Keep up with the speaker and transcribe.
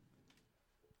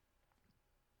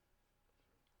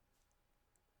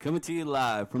Coming to you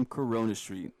live from Corona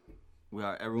Street. We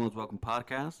are Everyone's Welcome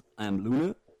Podcast. I am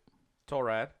Luna.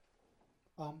 Torad.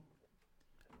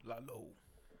 Lalo.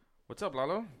 What's up,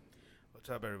 Lalo? What's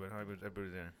up, everybody? How everybody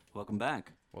doing? Welcome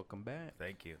back. Welcome back.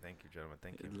 Thank you, gentlemen.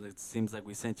 Thank you. It seems like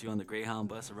we sent you on the Greyhound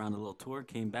bus around a little tour,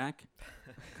 came back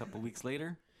a couple weeks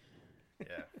later.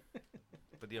 Yeah.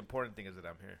 But the important thing is that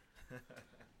I'm here.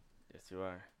 Yes, you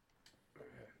are.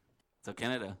 So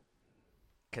Canada.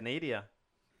 Canada.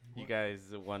 You guys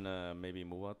want to maybe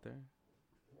move out there?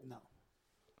 No.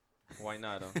 Why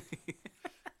not?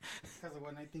 Because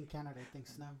when I think Canada, I think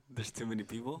snow. There's too many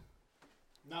people.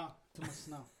 No, too much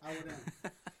snow. I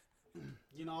wouldn't.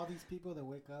 You know all these people that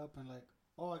wake up and like,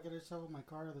 oh, I gotta shovel my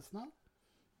car in the snow?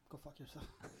 Go fuck yourself.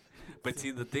 But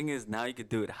see, the thing is, now you could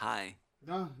do it high.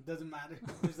 No, it doesn't matter.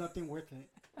 There's nothing worth it.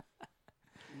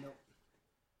 Nope.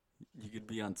 You could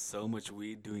be on so much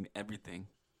weed doing everything.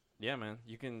 Yeah, man.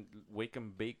 You can wake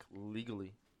and bake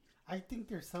legally. I think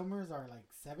their summers are like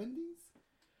 70s.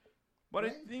 But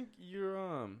Right? I think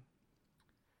you're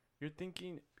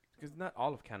thinking, because not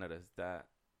all of Canada is that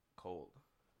cold.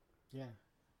 Yeah.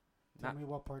 Tell Not- me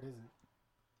what part isn't.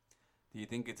 Do you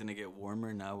think it's going to get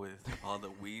warmer now with all the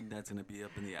weed that's going to be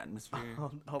up in the atmosphere,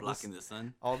 All blocking the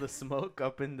sun? All the smoke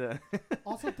up in the...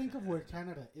 Also, think of where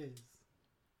Canada is.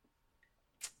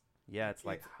 Yeah, it's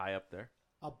like It's- high up there.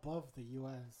 Above the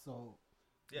U.S., so...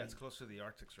 Yeah, it's close to the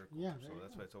Arctic Circle. Yeah, so there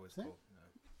that's you why go. it's always See? cold.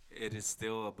 Yeah. It is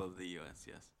still above the U.S.,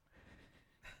 yes.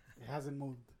 It hasn't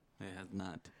moved. It has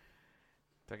not.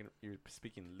 You're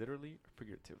speaking literally or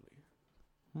figuratively?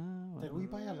 Did we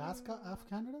buy Alaska off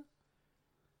Canada?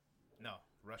 No,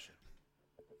 Russia.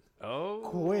 Oh.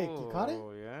 Quick, you caught it?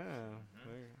 Oh, yeah.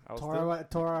 I was still...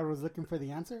 Tora was looking for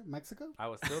the answer. Mexico? I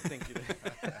was still thinking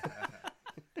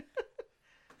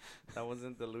that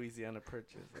wasn't the Louisiana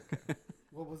Purchase. Okay.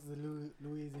 What was the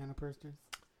Louisiana Purchase?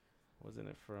 Wasn't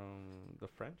it from the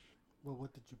French? Well,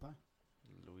 what did you buy?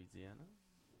 Louisiana?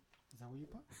 Is that what you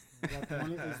bought? Is that the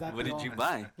only, is that What the did you only-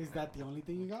 buy? Is that the only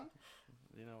thing you got?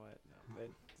 You know what? No,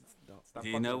 don't stop. Do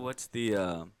you know what's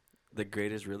the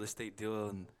greatest real estate deal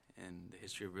in the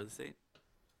history of real estate?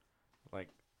 Like,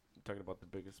 talking about the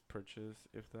biggest purchase,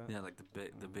 if that? Yeah, like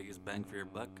the biggest bang for your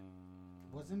buck.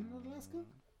 Wasn't it Alaska?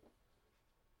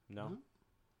 No.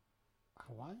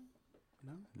 Hawaii?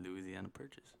 No. Louisiana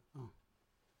Purchase.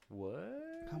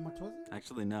 What? How much was it?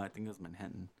 Actually, no, I think it was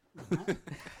Manhattan.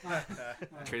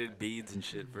 Traded beads and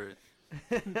shit for it.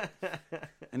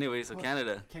 Anyway, so Well,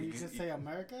 Canada. Can you just say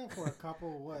America for a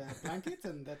couple blankets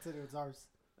and that's it? It was ours.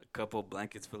 A couple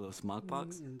blankets full of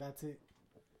smallpox? And that's it.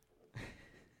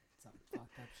 Some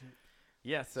fucked up shit.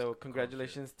 Yeah, so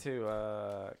congratulations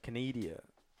to Canada.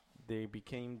 They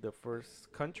became the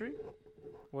first country,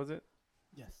 was it,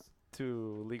 Yes.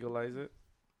 to legalize it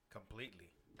Completely.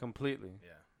 completely. Yeah.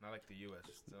 Not like the U.S.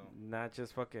 Still. Not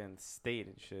just fucking state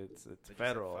and shit. It's They just said,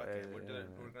 federal. "Fuck it, Yeah, We're yeah,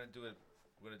 gonna do it.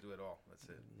 We're gonna do it all. That's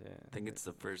it. yeah. I think it's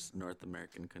the first North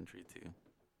American country to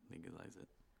legalize it.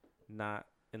 Not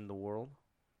in the world.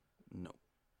 No.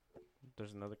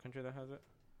 There's another country that has it.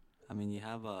 I mean, you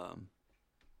have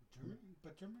Germany,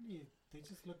 but Germany, they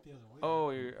just look the other way.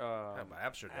 Oh, you're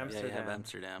Amsterdam. yeah, you have Amsterdam.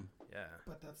 Amsterdam. Yeah.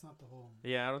 But that's not the whole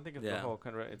Yeah, I don't think it's the Yeah. whole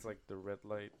country. It's like the red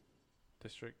light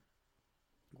district.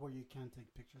 where you can't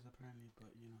take pictures apparently. But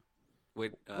you know,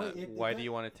 Wait, Wait, it- Why do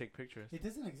you want to take pictures? it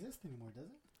doesn't exist anymore, does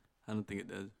it? I don't think it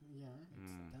does. Yeah, it's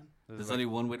Mm. done. There's only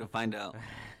one way to find out.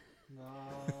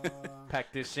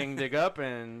 Pack this shindig up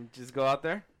and just go out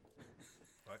there.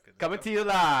 Fuck it. Coming to you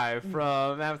live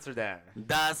from Amsterdam.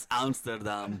 Das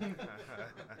Amsterdam.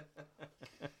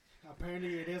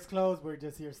 Apparently, it is closed. We're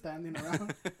just here standing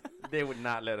around. They would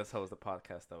not let us host a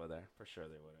podcast over there. For sure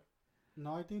they wouldn't.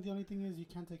 No, I think the only thing is you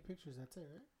can't take pictures. That's it,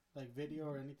 right? Like video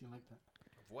or anything like that.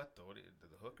 Of what though? The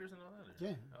hookers and all that? Or?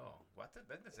 Yeah. Oh, what?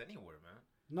 That's anywhere, man.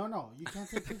 No, you can't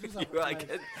take pictures of,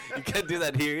 You can't do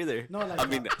that here either. No, like I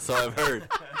mean, so I've heard.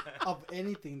 of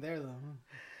anything there though.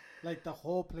 Like the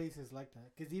whole place is like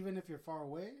that. Because even if you're far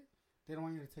away, they don't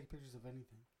want you to take pictures of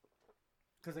anything.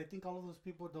 Because I think all of those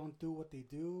people don't do what they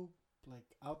do like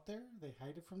out there. They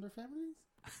hide it from their families.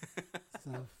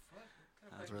 So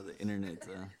That's where the internet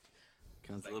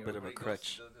becomes a little bit of a everybody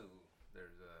crutch. goes to do-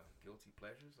 There's guilty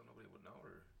pleasures, so nobody would know,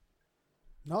 or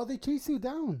no, they chase you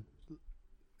down.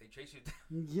 they chase you down.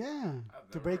 Yeah, I've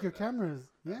to never break heard your that. cameras.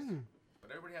 That's- Yeah, But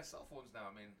everybody has cell phones now.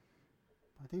 I mean,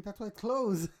 I think that's why it's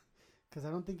closed. Because I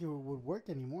don't think it would work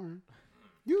anymore.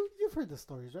 You've heard the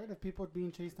stories, right? Of people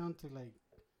being chased down to like,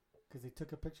 because they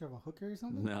took a picture of a hooker or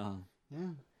something. No. Yeah.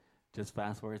 Just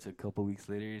fast forward to a couple weeks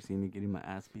later, you see me getting my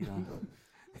ass beat on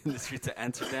in the streets of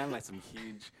Amsterdam by some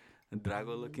huge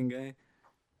Drago looking guy.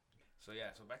 So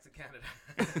yeah, so back to Canada.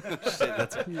 Shit,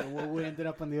 that's Yeah, well, we ended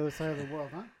up on the other side of the world,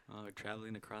 huh? Oh, we're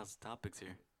traveling across topics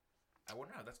here. I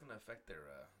wonder how that's gonna affect their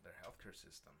healthcare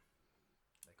system.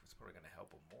 Like it's probably gonna help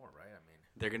them more, right? I mean,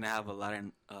 They're gonna have a lot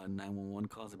of 911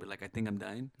 calls. They'll be like, "I think I'm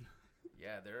dying."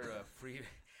 yeah, their free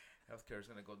healthcare is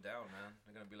gonna go down, man.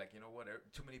 They're gonna be like, you know what?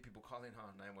 Too many people calling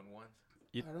on 911.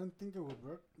 I don't think it would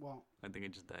work. Well, I think I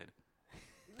just died.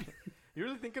 You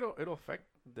really think it'll affect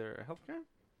their healthcare?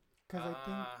 because I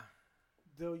think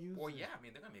they'll use. Well, yeah. I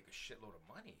mean, they're gonna make a shitload of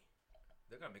money.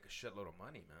 They're gonna make a shitload of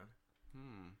money, man.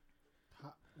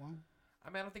 Well, I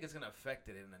mean, I don't think it's gonna affect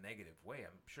it in a negative way.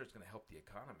 I'm sure it's gonna help the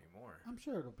economy more. I'm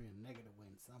sure it'll be a negative way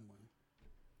in some way.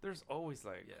 There's always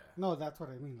like, Yeah. No, that's what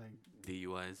I mean. Like,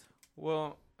 DUIs.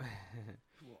 well,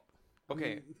 well,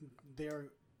 okay. I mean,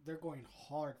 they're going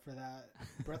hard for that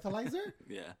breathalyzer.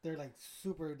 Yeah. They're like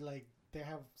super like they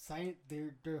have science.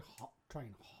 They're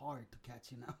trying hard to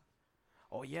catch you now.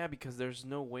 Oh yeah, because there's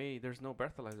no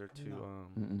breathalyzer to No.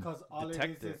 Mm-mm. Because all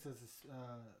Detect it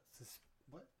is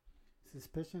what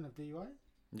suspicion of DUI,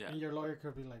 Yeah. and your lawyer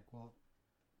could be like, well,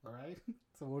 all right.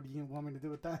 So what do you want me to do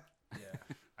with that?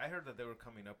 Yeah. I heard that they were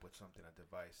coming up with something, a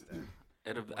device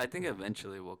that. I think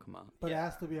eventually will come out. But it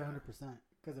has to be Yeah. 100%.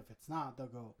 Because if it's not, they'll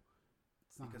go.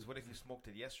 It's not. Because what if you smoked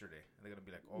it yesterday? And they're gonna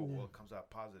be like, oh, Yeah. well, it comes out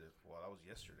positive. Well, that was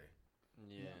yesterday.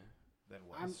 yeah. Then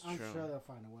what? I'm true. sure they'll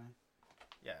find a way.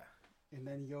 Yeah. And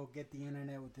then you'll get the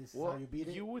internet with this. Well, how you beat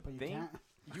it. you would but you think- can't.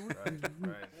 You would Right.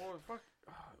 Right. well, fuck.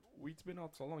 Weed's been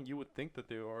out so long. You would think that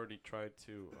they already tried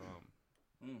to,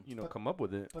 Mm. come up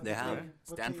with it. But They have.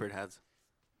 but Stanford has.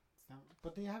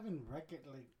 But they haven't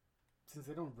since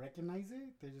they don't recognize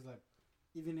it, they're just like,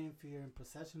 even if you're in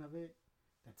possession of it,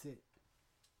 that's it.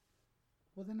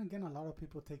 Well, then again, a lot of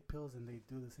people take pills and they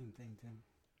do the same thing, Tim.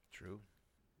 True.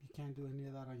 You can't do any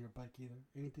of that on your bike either.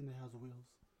 Anything that has wheels.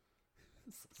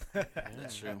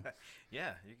 That's true.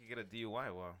 Yeah, you could get a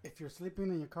DUI. Well, If you're sleeping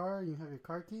in your car and you have your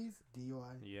car keys,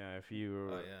 DUI. Yeah, if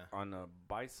you're yeah. on a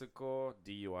bicycle,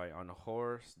 DUI. On a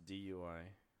horse, DUI.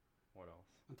 What else?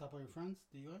 On top of your friends,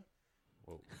 DUI.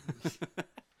 Whoa.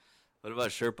 What about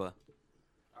Sherpa?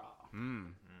 Hmm.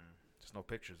 Just no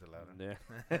pictures allowed.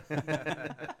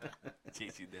 Yeah.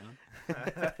 Chase you down.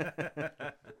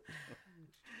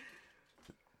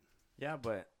 Yeah,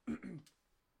 but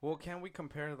well, can we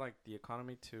compare like the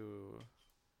economy to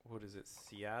what is it,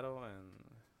 Seattle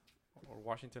or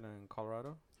Washington and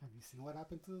Colorado? Have you seen what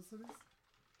happened to the cities?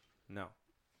 No.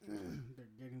 They're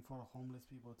getting full of homeless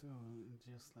people too. And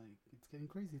just like it's getting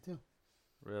crazy too.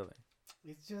 Really?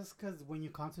 It's just because when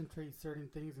you concentrate certain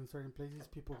things in certain places,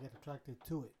 people get attracted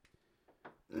to it.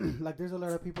 Like there's a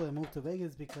lot of people that move to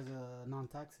Vegas because of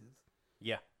non-taxes.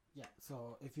 Yeah. Yeah.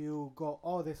 So if you go,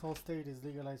 oh, this whole state is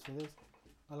legalized for this,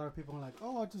 a lot of people are like,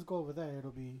 oh, I'll just go over there.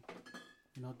 It'll be,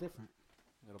 different.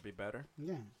 It'll be better.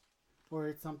 Yeah. Or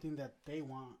it's something that they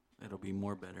want. It'll be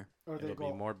more better. Or they It'll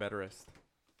go, be more betterist.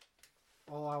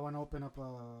 oh, I want to open up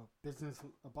a business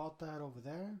about that over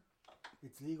there.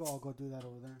 It's legal. I'll go do that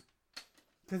over there.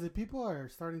 Because the people are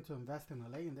starting to invest in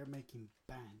LA and they're making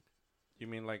bang. You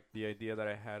mean like the idea that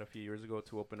I had a few years ago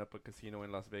to open up a casino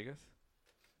in Las Vegas?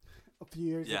 A few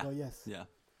years Yeah. ago, yes. Yeah.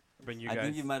 When you I guys,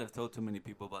 think you might have told too many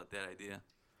people about that idea.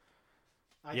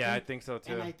 I think so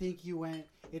too. And I think you went,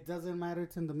 it doesn't matter.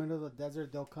 It's in the middle of the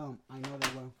desert. They'll come. I know they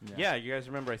will. Yeah, you guys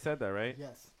remember I said that, right?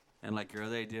 Yes. And like your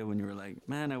other idea when you were like,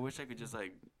 man, I wish I could just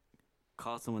like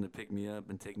call someone to pick me up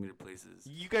and take me to places.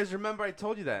 You guys remember I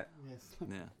told you that? Yes.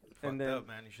 Yeah. And Fucked then- up,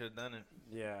 man. You should have done it.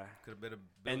 Yeah. Could have been a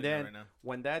And billionaire then right now.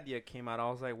 when that idea came out, I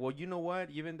was like, well, you know what?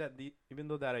 Even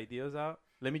though that idea is out,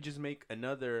 let me just make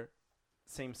another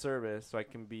same service so I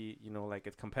can be, like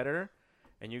a competitor.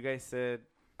 And you guys said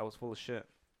I was full of shit.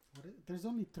 There's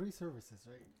only 3 services,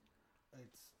 right?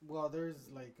 There's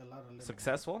like a lot of little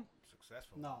Successful?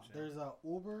 Successful. No, yeah. there's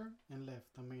Uber and Lyft,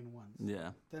 the main ones.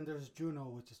 Yeah. Then there's Juno,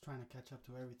 which is trying to catch up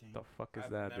to everything. The fuck is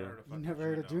I've that, never dude? heard of You fucking never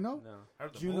heard of Juno? No. I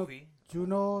heard the Juno- movie.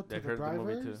 Juno to I've the heard the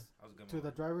movie, too. drivers, That was a good to movie.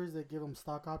 the drivers, they give them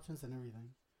stock options and everything,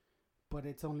 but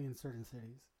it's only in certain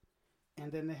cities.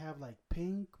 And then they have like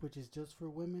Pink, which is just for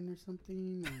women or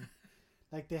something. And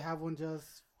like they have one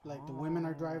just like the women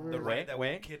are drivers. The right that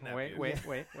won't wait, kidnap wait, you.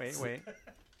 wait.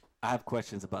 I have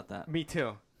questions about that. Me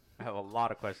too. I have a lot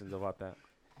of questions about that.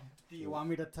 Do you want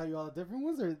me to tell you all the different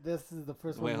ones, or this is the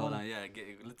first Wait, one? hold on. Yeah.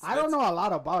 Let's, I don't know a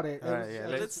lot about it. Alright, It's-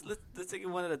 yeah, it's- Let's take it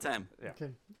one at a time. Yeah.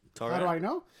 Okay. Torah? How do I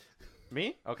know?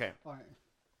 Me? Okay. All right.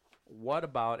 What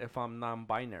about if I'm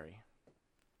non-binary?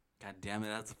 God damn it.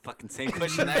 That's the fucking same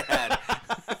question I had.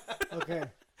 Okay.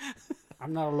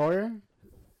 I'm not a lawyer.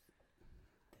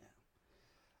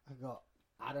 I go,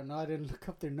 I don't know. I didn't look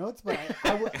up their notes, but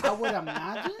I would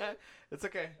imagine. It's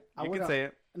okay. I You would can say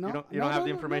it. No, you don't no, have no, the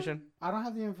no, information? no. I don't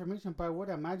have the information, but I would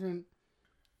imagine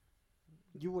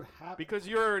you would have. Because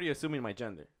you're already assuming my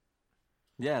gender.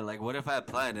 Yeah, like what if I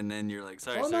applied and then you're like,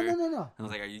 sorry, Oh sir. no. I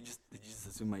was like, did you just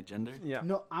assume my gender? Yeah.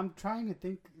 No, I'm trying to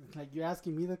think. Like you're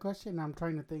asking me the question, I'm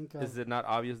trying to think. Is it not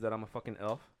obvious that I'm a fucking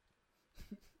elf?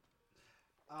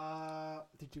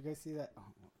 Did you guys see that? Oh,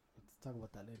 let's talk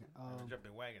about that later.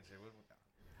 Jumping wagons here.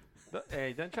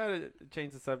 Hey, don't try to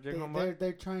change the subject,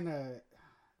 they're trying to.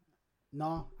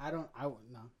 No, I don't. I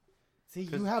no. See,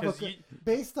 'Cause- you have a 'cause good,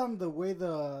 based on the way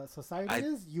the society I-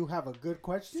 is. You have a good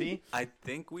question. See? I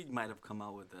think we might have come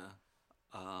out with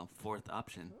a fourth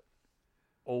option.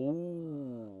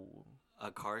 Oh.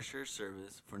 A car share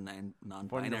service for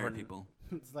non-binary people.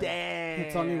 It's like, Damn.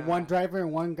 it's only one driver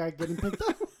and one guy getting picked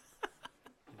up.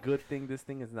 Good thing this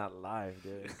thing is not live,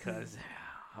 dude. Because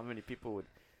how many people would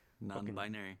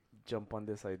Non-binary. jump on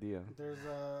this idea? There's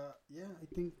yeah, I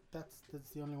think that's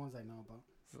the only ones I know about.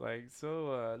 It's like,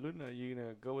 so, Luna, you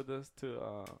gonna go with us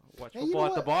to watch Hey, you football know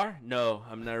at the what? bar? No,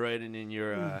 I'm not riding in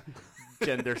your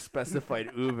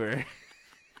gender-specified Uber.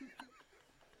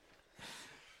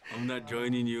 I'm not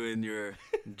joining you in your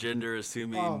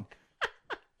gender-assuming Oh.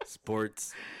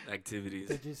 sports activities.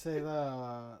 Did you say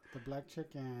the black chick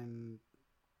and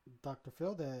Dr.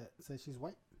 Phil that says she's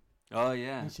white Oh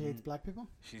yeah, and she hates black people?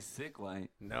 she's sick white.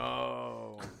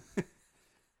 No.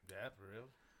 Yeah, for real.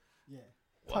 Yeah.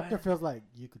 What? Dr. Phil's like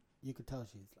you could tell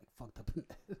she's like fucked up in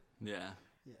that. Yeah.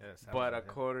 Yes. But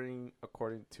according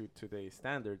to today's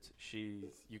standards,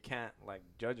 you can't like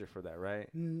judge her for that, right?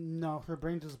 No, her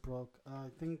brain just broke. I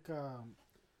think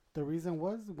the reason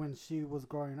was when she was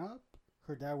growing up,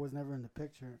 her dad was never in the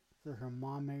picture. So her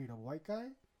mom married a white guy,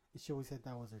 and she always said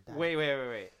that was her dad.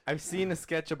 Wait. I've seen a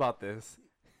sketch about this.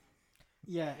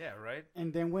 Yeah. Yeah, right.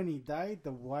 And then when he died,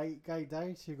 the white guy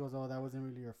died. She goes, "Oh, that wasn't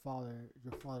really your father.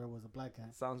 Your father was a black guy."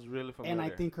 Sounds really familiar. And I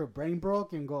think her brain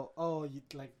broke and go, "Oh, you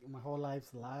like my whole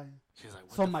life's a lie. She's like,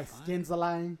 what So the my fuck? skin's a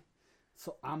lie.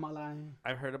 So I'm a lie."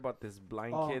 I've heard about this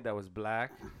blind Oh. kid that was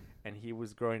black, and he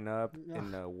was growing up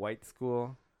in a white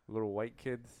school, little white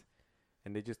kids,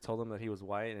 and they just told him that he was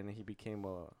white, and he became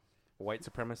a white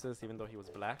supremacist, even though he was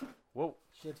black. Whoa!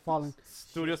 Shit's falling.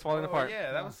 Studio's falling apart.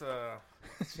 Yeah, that Yeah. was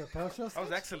Chappelle show. that was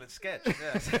sketch? excellent sketch.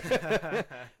 Yes.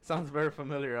 Sounds very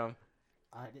familiar.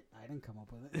 I didn't come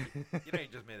up with it. You know, you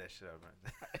just made that shit up,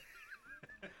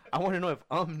 man. I want to know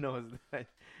if knows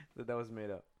that was made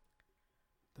up.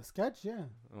 The sketch, yeah.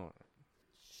 Oh,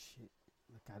 Shit,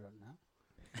 like I don't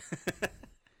know.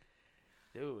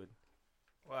 dude.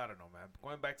 Well, I don't know, man.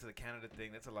 Going back to the Canada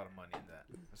thing, that's a lot of money in that.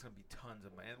 There's gonna be tons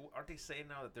of money. And aren't they saying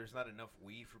now that there's not enough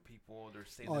weed for people? They're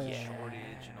saying Oh, there's yeah. a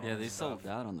shortage and all Yeah, that they stuff. sold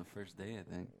out on the first day, I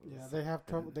think. Yeah, they have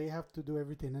trouble. They have to do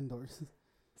everything indoors.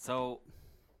 So,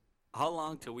 how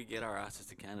long till we get our asses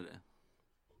to Canada?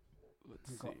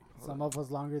 Let's Go- see. Some of us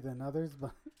longer than others,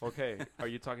 but Okay, are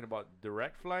you talking about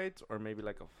direct flights or maybe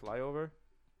like a flyover?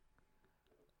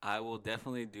 I will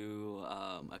definitely do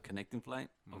a connecting flight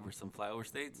over some flyover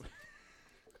states.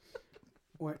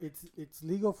 where it's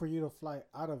legal for you to fly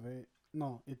out of it.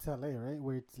 No, it's LA, right?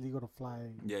 Where it's legal to fly,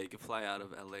 Yeah, you can fly out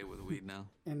of LA with weed now.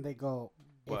 and they go,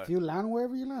 What? if you land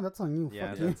wherever you land, that's on you. Yeah,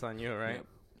 Fuck you. that's on you, right?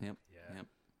 Yeah. Yep.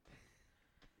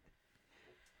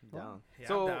 Down. Yeah,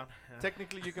 So, I'm down. Yeah.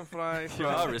 Technically, you can fly Sure,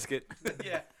 I'll from, risk it.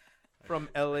 Yeah. from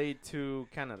LA to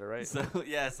Canada, right? So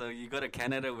yeah, so you go to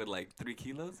Canada with like 3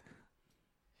 kilos.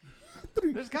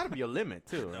 There's got to be a limit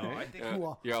too. No, right? I think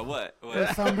Well, You're on what? For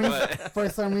What? some reason, What? for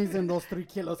some reason, those 3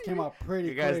 kilos came out pretty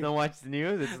You guys quick. don't watch the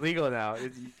news. It's legal now.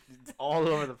 It's all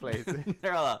over the place.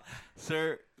 They're all,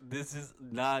 sir, this is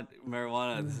not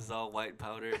marijuana. This is all white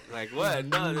powder. Like what?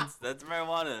 No, that's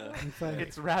marijuana. It's like,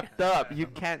 It's wrapped up. You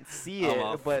can't see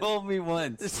it, but Fool me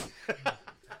once.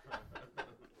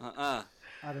 Uh-uh.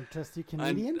 I don't trust you,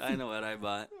 Canadians. I know what I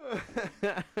bought.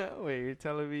 wait, you're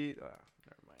telling me? Oh,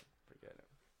 never mind. Forget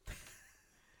it.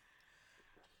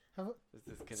 Have Is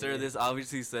this Sir, Canadian? this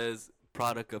obviously says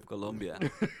product of Colombia.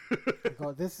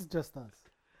 Go, this is just us.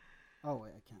 Oh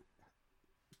wait, I can't.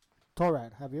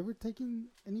 Torad, have you ever taken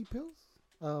any pills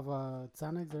of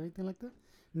Xanax or anything like that?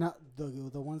 Not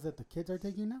the ones that the kids are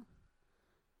taking now.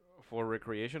 For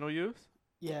recreational use?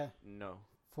 Yeah, No.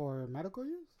 for medical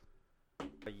use.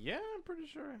 Yeah, I'm pretty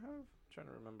sure I have. Trying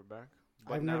to remember back. I've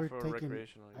But not never for taken-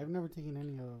 recreational use. I've never taken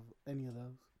any of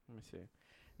those. Let me see.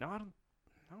 No, I don't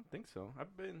think so.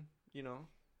 I've been,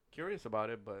 curious about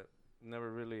it, but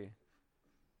never really,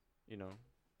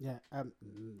 Yeah, I'm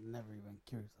never even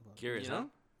curious about. Curious, you huh? know?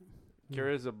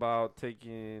 Curious about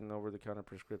taking over-the-counter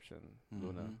prescription,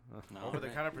 Luna. Mhm. No. Over the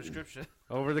counter prescription.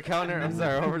 Over-the-counter. I'm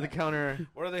sorry, over-the-counter.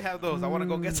 Where do they have those? I want to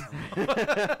go get some.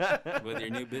 With your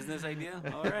new business idea?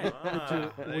 All right.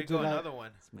 There you would go, you like- another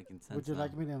one. It's making sense. Would you now.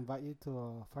 like me to invite you to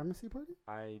a pharmacy party?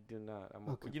 I do not.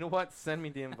 Okay. You know what? Send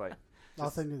me the invite. I'll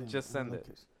Just- send you the just invite. send it.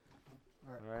 Location.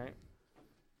 All right.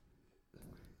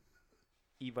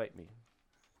 Evite me.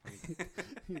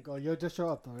 You go. You'll just show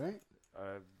up though, right?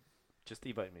 Just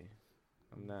evite me.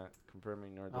 I'm not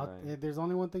confirming nor I'll, denying. there's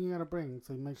only one thing you gotta bring,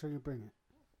 so you make sure you bring it.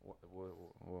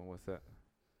 What's that?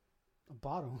 A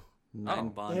bottle. 9 Oh.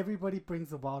 bond. Everybody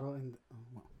brings a bottle, and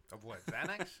Of what?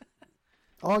 Xanax?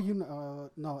 oh, you know,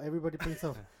 no, everybody brings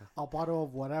a bottle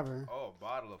of whatever. Oh, a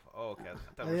bottle of. Oh, okay. I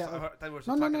thought, Yeah, we, yeah. were, I thought we were No,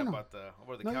 still no, talking no, no. about the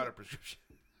over-the-counter No, yeah. prescription.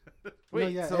 Wait, no,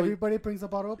 yeah, so everybody brings a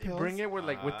bottle of you pills. bring it with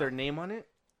with their name on it?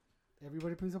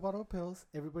 Everybody brings a bottle of pills.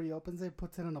 Everybody opens it,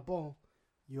 puts it in a bowl.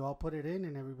 You all put it in,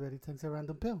 and everybody takes a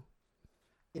random pill.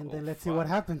 And Oh, then let's see what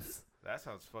fuck. happens. That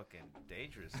sounds fucking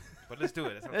dangerous. But let's do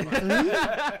it. That sounds fun.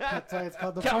 That's why it's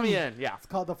called the Count me pharmacy. in. Yeah. It's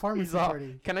called the pharmacy He's off.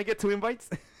 party. Can I get 2 invites?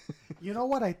 You know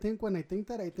what I think when I think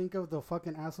that? I think of the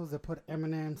fucking assholes that put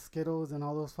M&M's, Skittles, and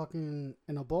all those fucking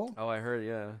in a bowl. Oh, I heard.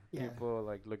 Yeah. Yeah. People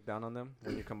like look down on them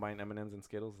when you combine M&Ms and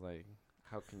Skittles. Like,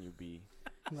 how can you be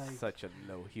Like such a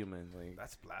low human? Like,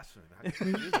 That's blasphemy. How can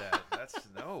you do that? That's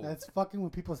no. that's fucking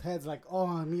with people's heads. Like, oh,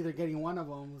 I'm either getting one of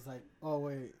them. It's like, oh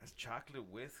wait, That's chocolate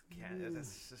with can.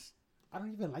 That's just. I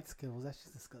don't even like Skittles. That's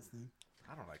just disgusting.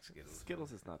 I don't like Skittles.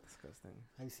 Skittles is not disgusting.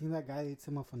 Have you seen that guy that eats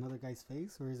him off another guy's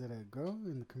face, or is it a girl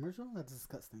in the commercial? That's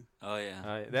disgusting. Oh,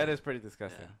 yeah. That is pretty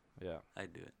disgusting. Yeah. I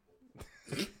do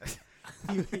it.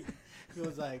 He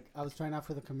was like, I was trying out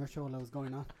for the commercial while it was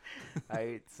going on. I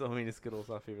ate so many Skittles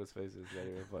off people's faces. That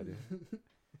even funny.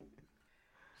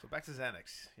 So back to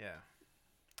Xanax. Yeah.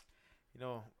 You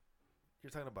know, you're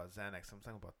talking about Xanax. I'm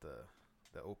talking about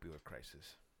the opioid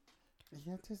crisis.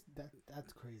 Yeah, just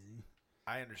that's crazy.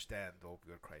 I understand the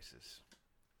opioid crisis.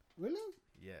 Really?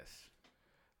 Yes.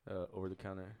 Over the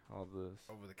counter, all this.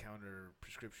 Over the counter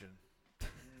prescription.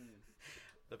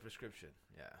 The prescription.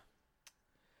 Yeah.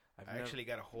 I actually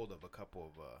got a hold of a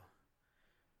couple of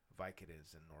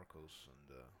Vicodins and Norcos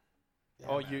and Yeah,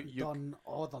 Oh, man.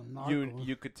 The narcos.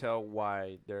 you could tell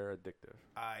why they're addictive,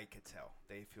 I could tell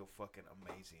they feel fucking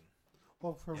amazing.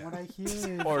 Well, from Yeah. what I hear, is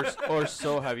or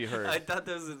so have you heard? I thought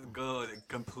this would go a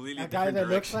completely a guy different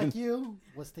that looks direction. like you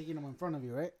was taking them in front of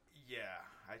you, right? Yeah,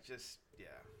 I just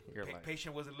You're like,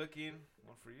 patient wasn't looking.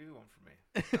 One for you, one for me.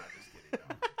 Nah,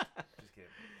 just kidding.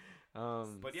 No.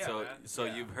 Just kidding. But yeah, so man, so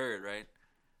yeah. you've heard, right?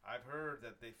 I've heard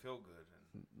that they feel good,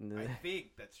 and Nah, I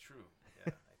think that's true.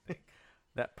 Yeah, I think.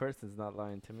 that person's not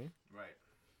lying to me. Right.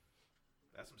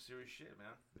 That's some serious shit,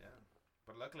 man. Yeah.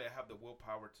 But luckily, I have the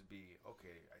willpower to be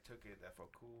okay. I took it. That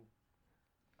felt cool.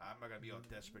 I'm not gonna be all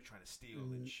desperate trying to steal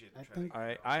and shit. And I try to,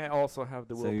 think- I also have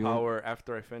the So you- willpower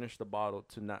after I finish the bottle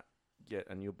to not get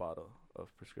a new bottle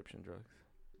of prescription drugs.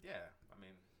 Yeah. I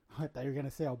mean, I thought you were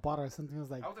gonna say a bottle or something. I was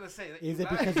like, I was gonna say. Is you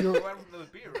it lied. because You you- went with another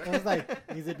beer, right? I was like,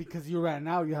 is it because you ran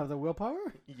out? You have the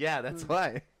willpower? Yeah, that's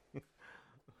why.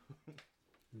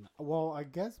 Well, I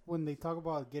guess when they talk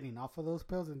about getting off of those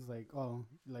pills, it's like, oh,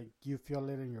 like you feel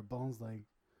it in your bones, like,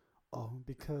 oh,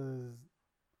 because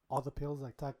all the pills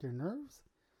like attack your nerves.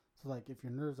 So like, if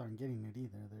your nerves aren't getting it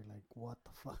either, they're like, what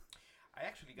the fuck? I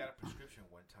actually got a prescription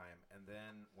one time, and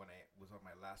then when I was on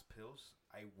my last pills,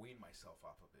 I weaned myself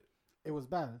off of it. It was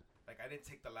bad. Like, I didn't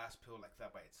take the last pill like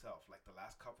that by itself. Like, the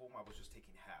last couple, I was just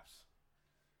taking halves.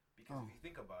 Because Oh. if you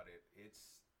think about it, it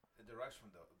derives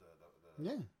from the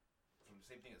Yeah, from the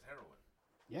same thing as heroin.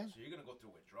 yeah, So you're gonna go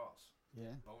through withdrawals,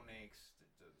 yeah. bone aches,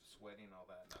 the sweating, all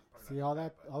that. Not- probably See not all bad,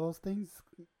 that, but- all those things.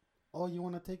 Oh, you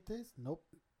want to take this? Nope.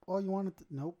 Oh, you want to?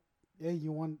 Nope. Hey,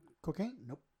 you want cocaine?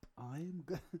 Nope. I'm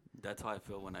good. That's how I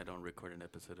feel when I don't record an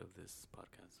episode of this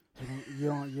podcast. You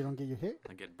don't get your hit.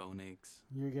 I get bone aches.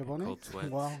 You get bone Cold aches? sweats.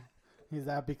 Well, is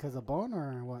that because of bone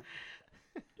or what?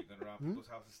 You're going around Hmm? people's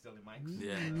houses stealing mics.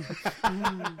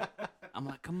 Yeah. I'm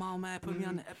like, come on, man, put me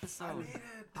on the episode.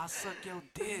 I'll suck your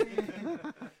dick.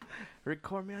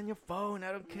 Record me on your phone.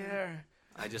 I don't care.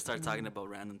 I just start talking about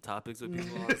random topics with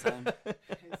people all the time.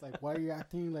 It's like, why are you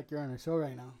acting like you're on a show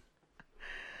right now?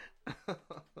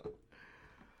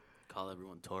 Call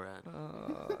everyone Torad.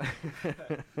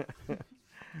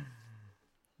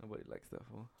 Nobody likes that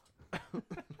fool.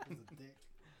 It's a dick.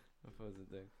 That fool's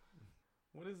a dick.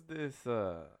 What is this?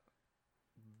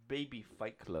 Baby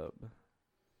Fight Club.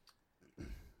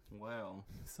 Well,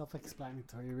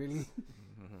 Self-explanatory, really.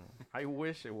 I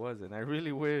wish it wasn't. I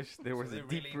really wish there was so a they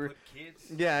really deeper. put kids.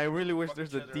 Yeah, I really wish fuck there's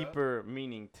each a other up? deeper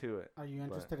meaning to it. Are you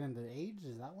interested in the age?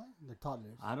 Is that why? The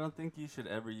toddlers. I don't think you should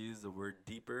ever use the word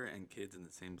deeper and kids in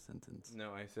the same sentence.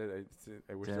 No, I said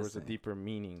I wish there was a Just saying. deeper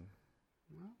meaning.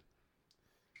 Well,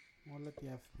 we'll let the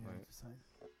FBI Right. decide.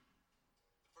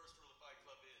 First rule of Fight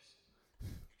Club is you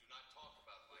do not talk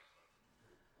about Fight Club.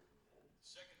 The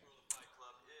second rule of Fight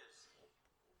Club is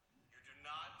you do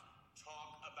not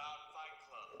talk about Fight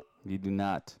Club. You do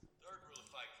not. Third rule of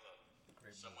Fight Club,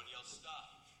 someone yells stop.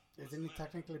 Isn't he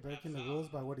technically breaking the rules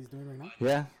by what he's doing right now?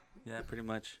 Yeah. Yeah, pretty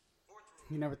much. Fourth rule,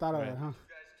 You never thought of Right. that, huh? two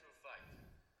guys into a fight.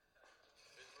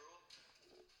 Fifth rule,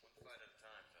 one fight at a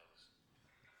time, fellas.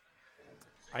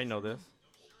 I know this.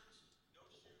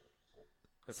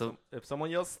 So If someone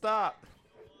yells stop,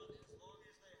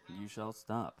 you shall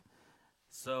stop.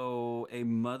 So a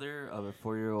mother of a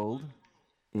 4-year-old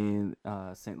in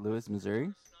St. Louis,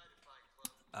 Missouri,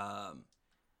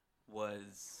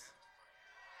 was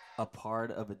a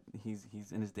part of a. He's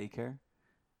in his daycare,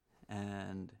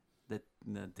 and the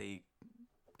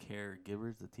daycare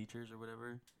givers, the teachers or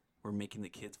whatever, were making the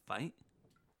kids fight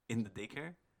in the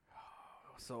daycare.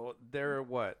 so they're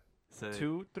what, So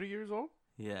 2-3 years old?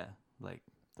 yeah, like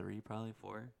 3, probably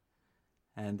 4,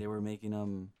 and they were making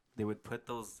them. They would put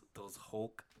those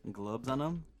Hulk gloves on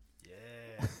them.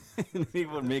 Yeah. And they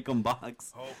would make them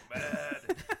box. Oh,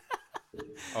 bad.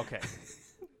 Okay,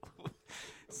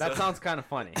 that sounds kind of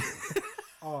funny.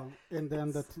 Oh, and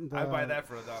then the I buy that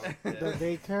for $1. The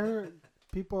daycare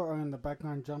people are in the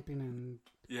background jumping and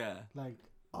Yeah, like,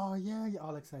 oh yeah, you're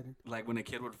all excited. like when a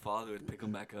kid would fall, they would pick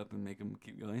him back up and make him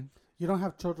keep going. You don't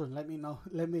have children. Let me know.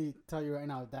 Let me tell you right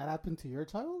now. If that happened to your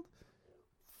child,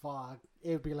 fuck,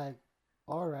 it'd be like,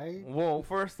 all right. Well,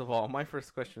 first of all, my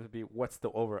first question would be, what's the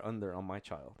over/under on my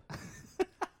child?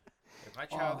 If my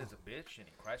child Oh. is a bitch and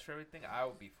he cries for everything, I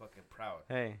would be fucking proud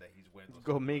Hey, that he's wearing those.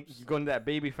 go Hulk make gloves. you go into that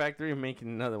baby factory and making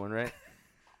another one, right?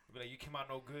 Be like, you came out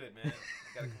no good, man. You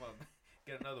gotta come up,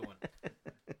 get another one.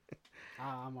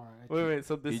 I'm all right. Wait.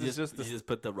 So this you is just you the just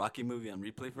put the Rocky movie on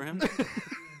replay for him.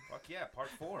 Fuck yeah, part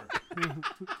 4.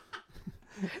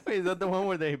 Wait, is that the one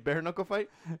where they bare knuckle fight?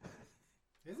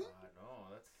 Is it? No,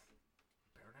 that's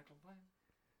bare knuckle fight.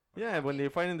 Yeah, when they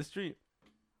fight in the street.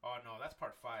 Oh no, that's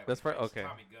part 5. That's part- It's okay.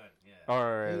 Tommy Gun. Yeah. All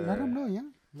Hey, right. let him know. Yeah,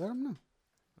 let him know.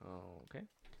 Oh, okay.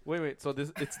 Wait. So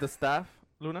it's the staff,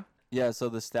 Luna? Yeah, so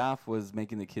the staff was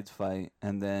making the kids fight,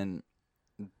 and then,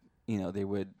 they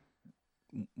would,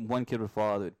 one kid would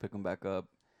fall, they would pick him back up,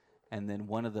 and then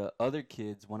one of the other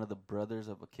kids, one of the brothers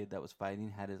of a kid that was fighting,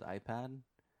 had his iPad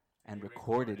and He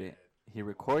recorded it. He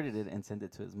recorded it and sent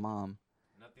it to his mom.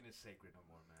 Nothing is sacred no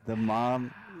more,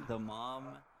 man. The mom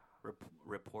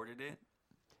reported it,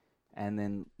 and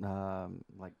then I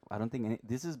don't think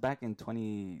this is back in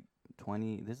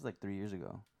 2020. This is like 3 years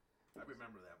ago. I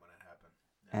remember that when it happened.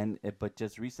 And but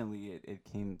just recently it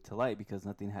came to light because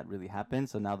nothing had really happened.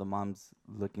 So now the mom's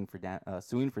looking for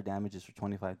suing for damages for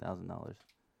 $25,000.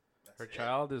 Her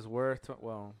child is worth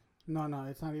well. No,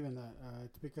 it's not even that.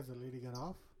 It's because the lady got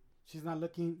off. She's not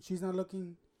looking. She's not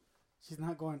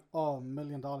going, oh, $1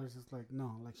 million. It's like,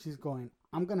 no. Like, she's going,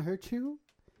 I'm going to hurt you,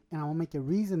 and I'm going to make it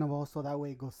reasonable so that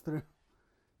way it goes through.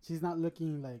 She's not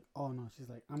looking like, oh, no. She's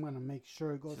like, I'm going to make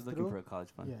sure it goes She's through. looking for a college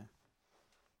fund. Yeah.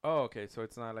 Oh, okay. So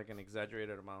it's not like an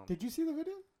exaggerated amount. Did you see the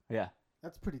video? Yeah,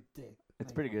 That's pretty thick. it's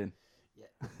Like, pretty good.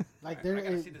 Yeah. Like, I there gotta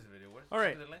is. see this video. All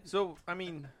right. Send the link. So I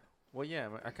mean, well, yeah.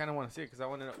 I kind of want to see it because I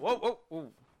want to know. Whoa!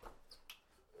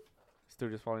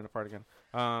 Studio's falling apart again.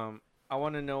 I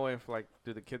want to know if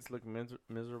do the kids look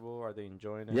miserable? Are they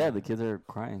enjoying it? Yeah, the kids are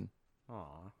crying. Aw.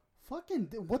 What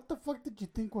the fuck did you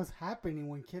think was happening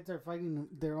when kids are fighting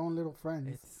their own little friends?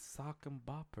 It's sock and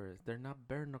boppers. They're not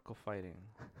bare knuckle fighting.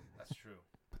 That's true.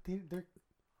 But they're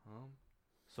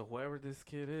So whoever this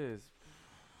kid is,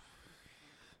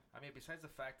 I mean, besides the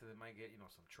fact that they might get,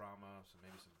 some trauma,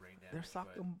 maybe some brain damage. they're sock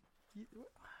but and.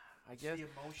 I it's guess. the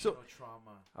emotional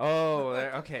trauma. Oh,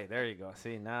 okay. There you go.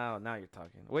 See, now you're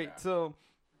talking. Wait, Yeah. so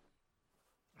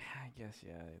I guess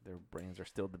their brains are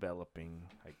still developing.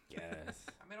 I guess.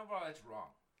 I mean, overall, it's wrong.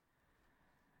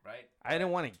 Right? I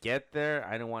didn't want to get there.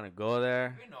 I didn't want to go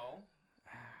there. You know,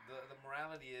 the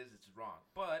morality is it's wrong,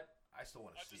 but I still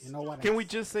want to see it. You know what? Can we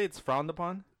just say it's frowned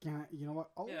upon? You know what?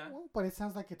 Oh, Yeah. well, but it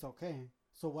sounds like it's okay.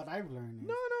 So what I've learned is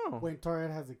No. when Torred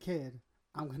has a kid,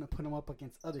 I'm gonna put him up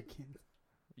against other kids.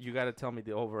 You got to tell me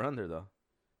the over under though.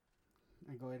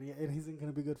 I go, it isn't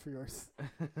gonna be good for yours.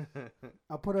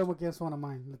 I'll put him against one of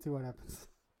mine. Let's see what happens.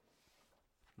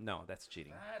 No, that's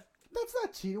cheating. That's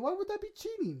not cheating. Why would that be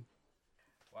cheating?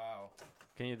 Wow.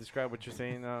 Can you describe what you're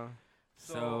saying?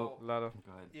 So A lot of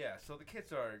Go ahead. yeah, so the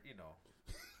kids are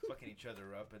fucking each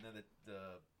other up, and then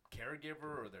the caregiver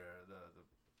or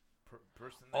the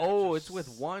person. There Oh, just- it's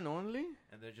with one only?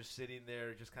 and they're just sitting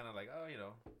there, just kind of like,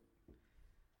 oh,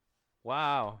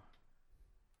 Wow.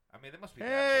 I mean, they must be.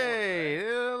 Hey, that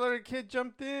bored, right? the little kid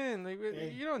jumped in. Like,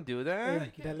 Hey. you don't do Hey, that. you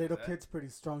can't that do little that. kid's pretty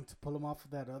strong to pull him off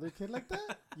of that other kid like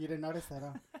that. You didn't notice that,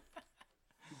 huh?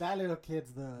 That little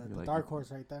kid's the Like- dark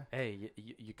horse right there. Hey,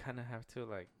 you kind of have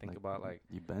to think about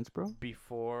you bench, bro.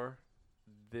 before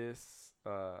this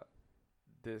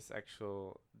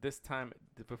this time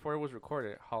before it was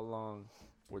recorded. How long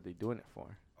were they doing it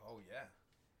for? Oh yeah.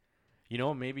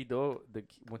 Maybe though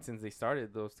since they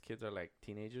started, those kids are like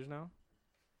teenagers now,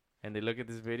 and they look at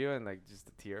this video and like just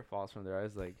a tear falls from their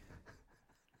eyes, like,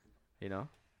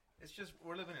 It's just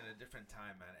we're living in a different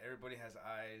time, man. Everybody has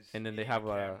eyes, And then they eating have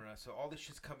a a- camera. So all this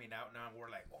shit's coming out now, and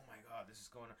we're like, oh my god, this is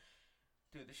going on.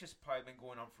 Dude, this shit's probably been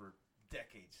going on for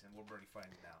decades, and we're barely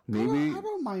finding out. Maybe I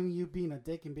don't mind you being a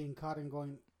dick and being caught and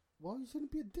going, well, you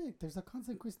shouldn't be a dick. There's a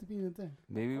consequence to being a dick.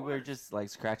 maybe Of we're course. just like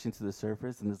scratching to the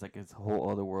surface, and there's like this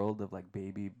whole other world of like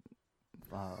baby,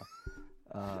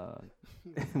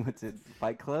 what's it,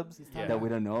 fight clubs He's Yeah. that we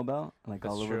don't know about. Like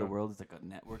That's all over the true. world, it's like a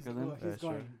network He's, of them. he's That's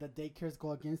going, true. the daycares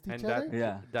go against each And other.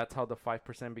 Yeah. That's how the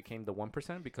 5% became the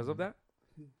 1% because of that.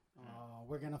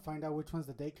 We're going to find out which one's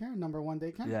the daycare, number one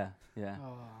daycare. Yeah, yeah.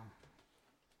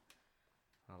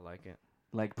 I like it.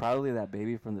 Like probably that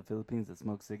baby from the Philippines that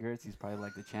smokes cigarettes. He's probably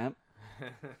like the champ.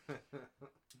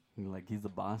 Like he's the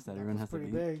boss that everyone has to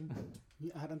pretty be.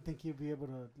 big. I don't think he'll be able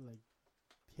to like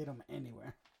hit him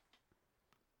anywhere.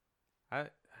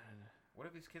 What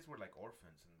if these kids were like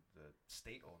orphans and the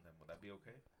state owned them? Would that be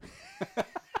okay?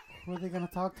 Who are they gonna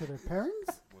talk to? Their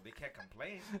parents? Well, they can't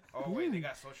complain. Oh wait, they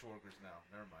got social workers now.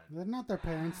 Never mind. They're not their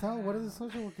parents. How? What do the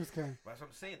social workers care? That's what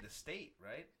I'm saying. The state,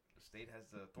 right? The state has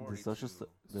the The authority. social to,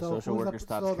 the So social who's worker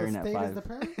stops so caring the at state is 5. the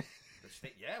parent? the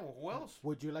state. Yeah. Well, who else?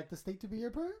 Would you like the state to be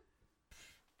your parent?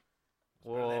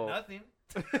 Better than Whoa. nothing.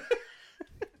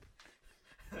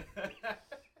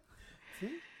 See?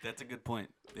 That's a good point.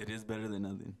 It is better than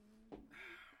nothing.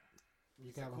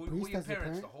 You can have a who priest your as your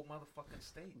parents? parent. The whole motherfucking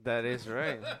state. That is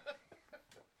right.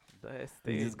 That's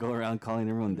You just go around calling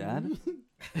everyone dad.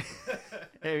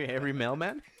 every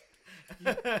mailman.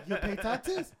 You pay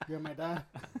taxes? You're my dad.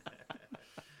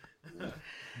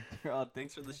 Oh,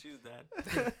 thanks for the shoes,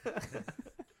 dad.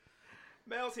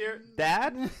 Mail's here.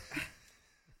 Dad.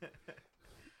 Yeah.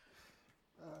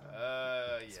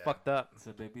 It's fucked up. It's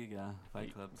a baby, yeah.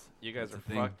 Fight clubs. You guys It's a are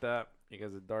thing. fucked up. You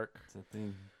guys are dark. It's a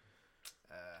thing.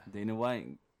 Uh, Dana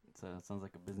White. So it sounds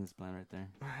like a business plan right there.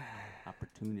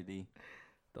 Opportunity.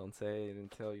 Don't say I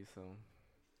didn't tell you so.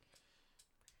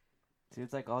 See,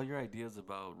 it's like all your ideas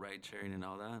about ride sharing and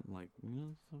all that. I'm like,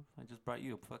 so I just brought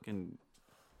you a fucking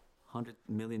 $100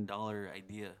 million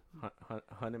idea.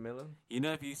 100 million? You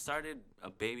know, if you started a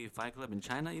baby fight club in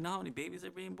China, you know how many babies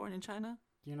are being born in China?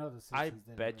 You know the Simpsons I did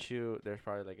it, bet right? you there's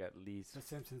probably like at least, The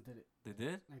Simpsons did it. They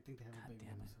did? I think they have God a baby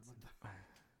damn it. episode with that.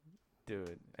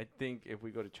 dude. I think if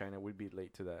we go to China, we'd be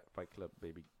late to that Fight Club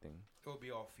baby thing. it would be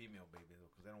all female baby though,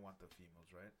 because they don't want the females,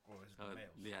 right? Or is it the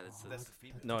males? Yeah, that's. Oh, That's the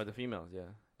female. No, the females, yeah.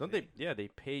 Don't they? Yeah, they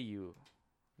pay you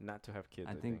not to have kids.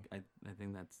 I think I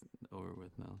think that's over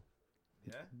with now.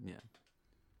 Yeah. Yeah,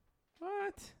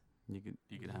 What? you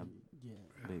could have Yeah.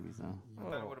 babies now. I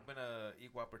thought it Oh. would have been a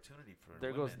equal opportunity for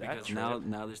There women. goes that Because trip.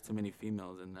 now there's too many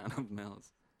females and not enough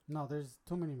males. No, there's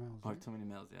too many males. Or Right? too many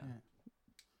males, yeah.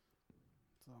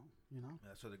 So, you know,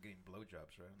 That's why they're getting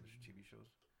blowjobs, right? On the TV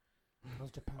shows. goes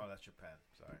Japan. Oh, that's Japan.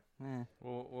 Sorry. Eh.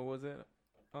 What was it?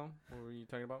 Oh, what were you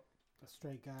talking about? A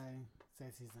straight guy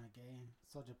says he's not gay.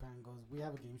 So Japan goes, we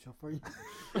have a game show for you.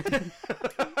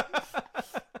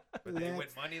 But they win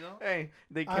Let's- money though. Hey,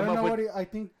 they I came don't up know with I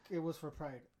think it was for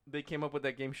Pride. they came up with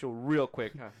that game show real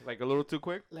quick, huh? Like a little too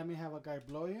quick. Let me have a guy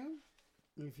blow you.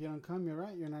 If you don't come, you're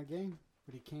right. You're not gay.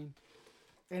 But he came.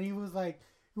 And he was like,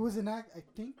 it was an act. I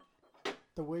think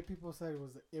the way people said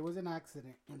it was an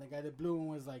accident. And the guy that blew him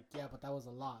was like, yeah, but that was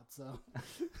a lot. So.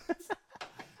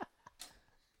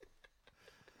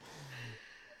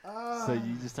 So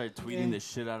you just start tweeting and- the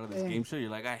shit out of this and- game show.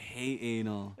 You're like, I hate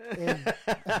anal. And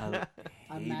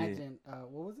I hate it. imagine,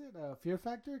 what was it? Fear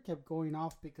Factor kept going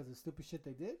off because of stupid shit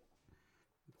they did.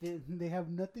 They have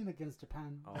nothing against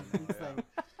Japan. Oh, no, It's yeah. like,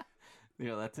 You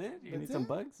know, that's it. You That's need some it?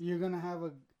 bugs. you're gonna have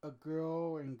a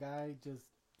girl and guy just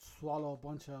swallow a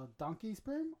bunch of donkey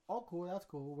sperm. Oh, cool, that's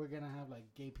cool. We're gonna have like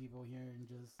gay people here and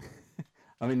just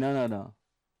I mean, no,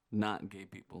 not gay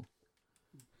people.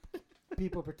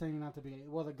 people pretending not to be gay.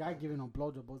 Well, the guy giving a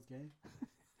blowjob was gay.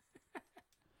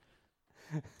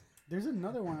 There's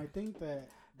another one I think that.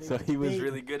 So he was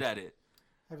really good at it.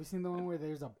 Have you seen the one where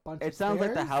there's a bunch? It of sounds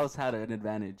like the stairs? house had an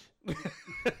advantage.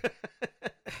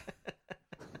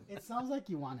 It sounds like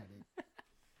you wanted it.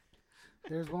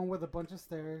 There's one with a bunch of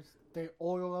stairs. They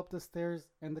oil up the stairs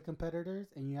and the competitors,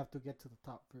 and you have to get to the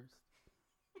top first.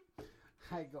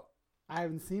 I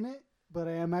haven't seen it, but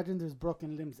I imagine there's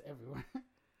broken limbs everywhere.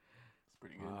 It's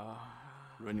pretty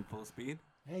good. Running full speed.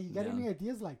 Hey, you got Yeah. any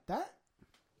ideas like that?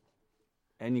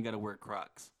 And you got to wear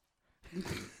Crocs.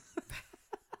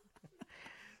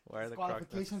 Why are the Crocs?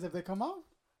 Qualifications if they come off?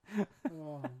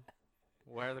 Oh,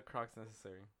 Why are the Crocs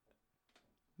necessary?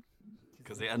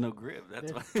 Because they had no grip.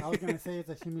 That's why. I was gonna say it's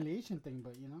a humiliation thing,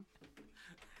 but you know.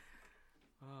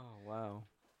 Oh wow.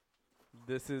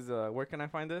 This is where can I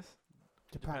find this?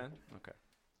 Japan. Okay.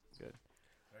 There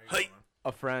you Hey. go, man.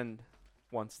 A friend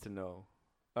wants to know.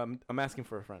 I'm asking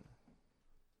for a friend.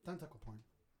 Tentacle porn.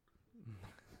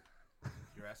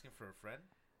 You're asking for a friend?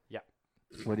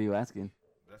 What are you asking?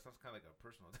 That sounds kind of like a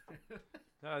personal.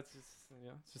 No, it's just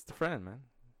it's just a friend, man.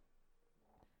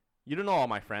 You don't know all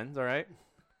my friends, all right?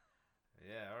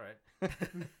 Yeah, all right.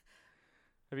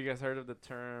 Have you guys heard of the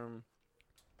term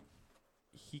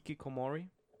hikikomori?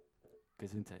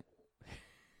 Gesundheit.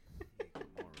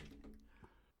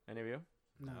 Any of you?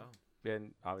 No. No. Yeah,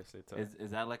 and obviously it's a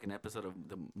Is that like an episode of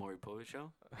the Maury Povich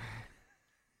show?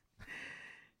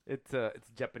 it's a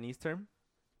Japanese term.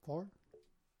 4?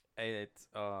 And it's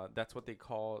that's what they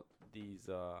call these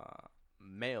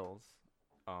males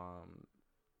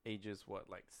ages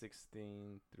like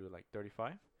 16 through like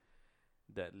 35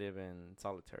 that live in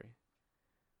solitary.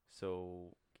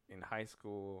 So in high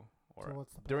school or So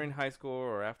what's the during high school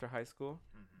or after high school,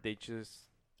 Mhm. they just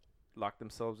lock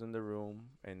themselves in the room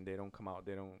and they don't come out.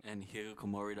 They don't. And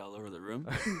hikikomori'd all over the room?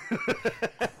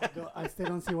 I still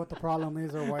don't see what the problem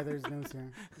is or why there's news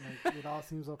here. Like, it all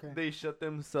seems okay. They shut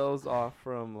themselves off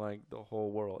from like the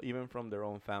whole world, even from their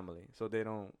own family. So they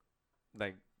don't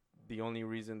like. The only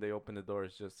reason they open the door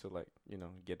is just to like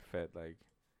get fed,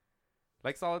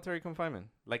 like solitary confinement,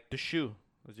 like the shoe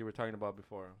as you were talking about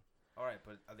before. All right,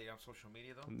 but are they on social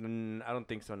media though? I don't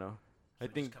think so. No, So I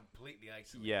think just completely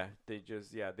isolated.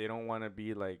 yeah. They don't want to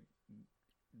be like.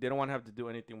 They don't want to have to do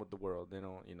anything with the world. They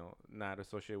don't not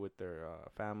associate with their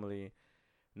family.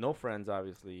 No friends,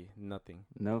 obviously, nothing.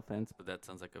 No offense, but that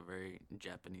sounds like a very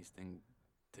Japanese thing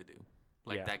to do.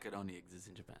 Like Yeah. that could only exist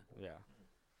in Japan. Yeah.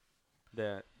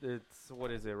 That it's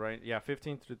what is it, right? Yeah,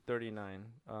 15 through 39.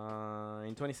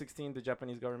 In 2016, the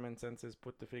Japanese government census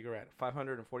put the figure at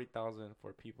 540,000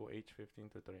 for people aged 15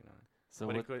 to 39. So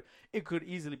But what, it could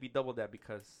easily be double that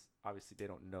because obviously they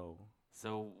don't know.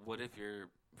 so what if you're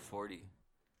 40?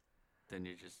 Then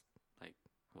you're just like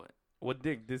what? Well,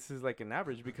 Dick, this is like an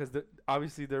average because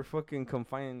obviously they're fucking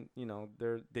confined.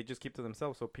 They just keep to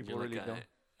themselves, so people You're really like don't.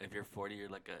 if you're 40, you're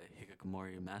like a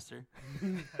hikikomori master.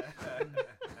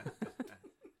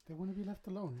 They want to be left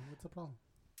alone. What's the problem?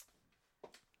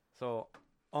 So,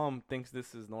 thinks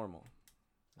this is normal.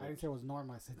 I didn't say it was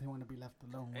normal. I said they want to be left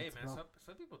alone. Hey What's the man, problem?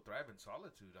 some people thrive in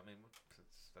solitude. I mean,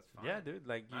 that's fine. Yeah, dude.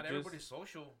 Like Not you everybody's just.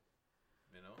 social.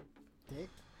 You know, Dick?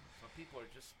 some people are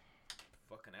just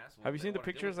fucking assholes. Have you They seen the wanna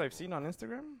deal pictures with I've people. seen on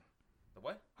Instagram? The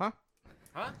what? Huh?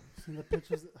 Huh? Seen the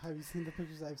pictures? Have you seen the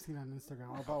pictures I've seen on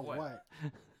Instagram about What?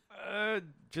 what?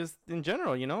 Just in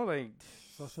general, like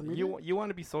Social media? you want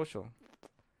to be social.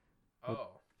 Oh.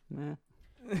 Nah.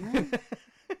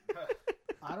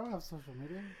 I don't have social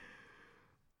media.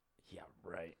 Yeah,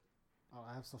 right. Oh,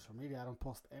 I have social media. I don't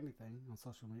post anything on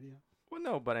social media. Well,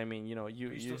 no, but I mean, you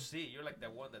You still see. You're like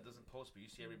that one that doesn't post, but you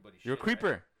see everybody. you're a shit, right?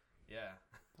 creeper. Yeah.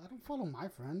 I don't follow my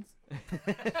friends.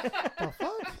 The fuck?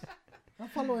 I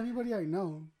don't follow anybody I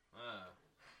know.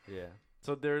 Yeah.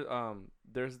 So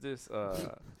there's this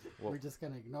well, We're just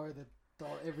gonna ignore that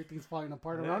everything's falling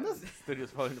apart around us.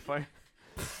 Studio's falling apart.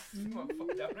 Fuck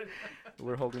that right now.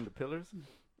 We're holding the pillars.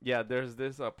 Yeah, there's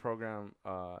this program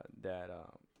that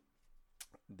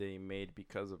they made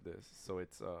because of this. So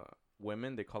it's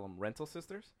women. They call them rental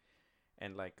sisters,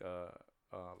 and like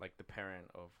the parent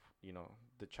of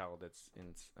the child that's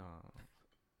in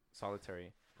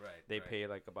solitary. Right. They right. pay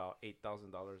like about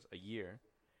 $8,000 a year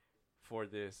for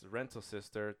this rental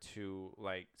sister to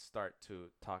like start to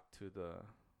talk to the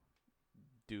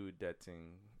dude that's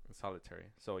in solitary.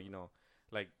 So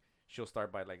like she'll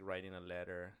start by like writing a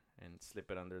letter and slip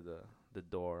it under the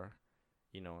door,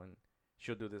 and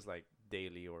she'll do this like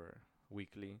daily or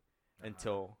weekly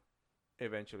until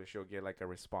eventually she'll get like a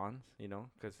response,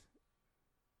 because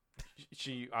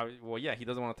he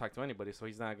doesn't want to talk to anybody, so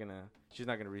she's not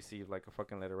gonna receive like a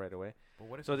fucking letter right away. But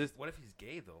what if So what if he's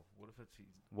gay though? What if he's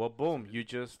Well, boom, you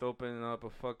just open up a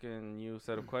fucking new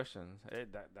set of questions. Hey,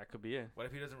 that could be it. what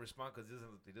if he doesn't respond because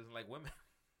he doesn't like women?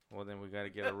 Well, then we gotta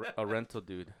get a rental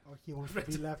dude. Or he wants to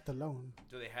be left alone.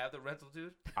 Do they have the rental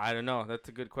dude? I don't know. That's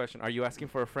a good question. Are you asking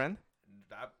for a friend?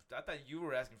 I thought you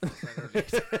were asking for a friend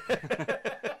earlier.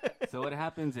 So what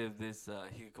happens if this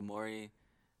hikikomori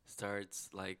starts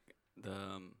like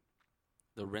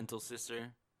the rental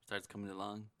sister starts coming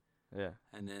along, Yeah.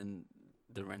 and then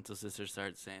the rental sister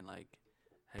starts saying like,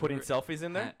 have you Putting ever- selfies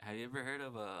in there? Have you ever heard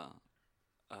of a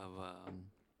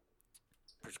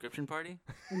prescription party?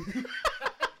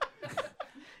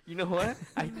 You know what?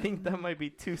 I think that might be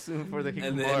too soon for the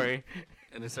And then- hikikomori.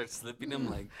 And they start slipping them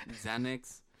like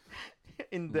Xanax.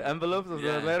 In the envelopes of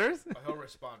Yeah. the letters? He'll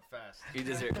respond fast. You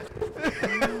just hear. I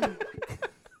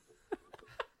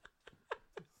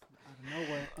don't know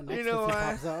where an You know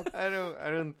ecstasy what? pops up. I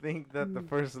don't think that the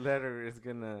first letter is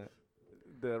gonna.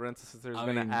 The rental sister is I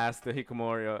gonna mean- ask the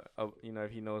hikikomori,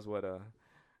 if he knows what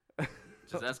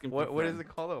Just asking for what is friend. it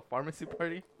called? A pharmacy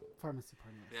party? Pharmacy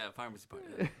party. Yeah, pharmacy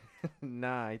party.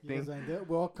 Nah, I You think guys wanna do it?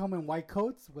 We all come in white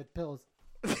coats with pills.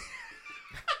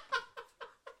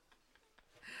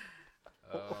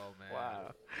 Oh man.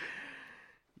 wow.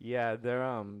 Yeah,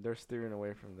 they're steering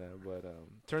away from that, but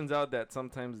turns out that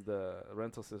sometimes the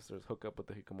rental sisters hook up with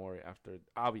the hikikomori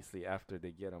after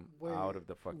they get them Wait, out of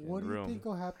the fucking What do you room. think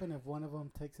will happen if one of them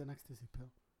takes an ecstasy pill?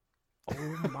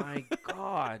 Oh my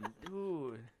god,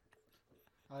 dude.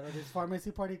 Out of this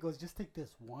pharmacy party goes, just take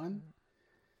this one.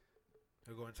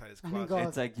 He'll go inside his And he closet. goes,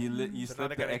 It's like you you So now they slip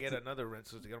the gotta get ecstasy. another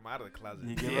rental to get him out of the closet.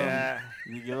 You give Yeah.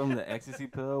 you give them the ecstasy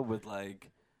pill with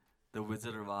like the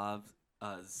Wizard of Oz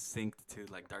synced to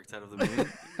like Dark Side of the Moon.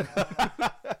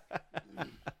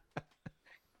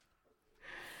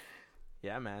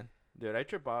 Yeah, man. Dude, I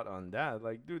trip out on that.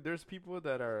 Like, dude, there's people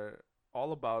that are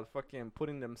all about fucking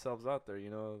putting themselves out there, you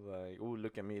know, like, ooh,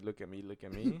 look at me, look at me, look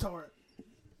at me. Tart.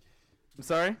 I'm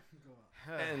sorry?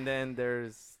 And then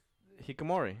there's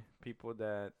hikikomori, people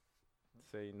that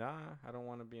say, nah, I don't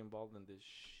want to be involved in this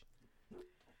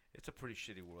It's a pretty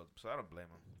shitty world, so I don't blame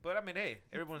him. But I mean, hey,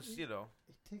 everyone's It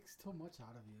takes too much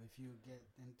out of you if you get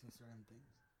into certain things.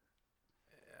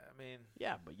 I mean,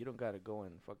 Yeah, but you don't got to go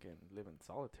and fucking live in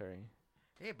solitary.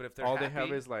 hey, but if they're All happy, they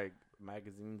have is, like,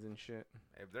 magazines and shit.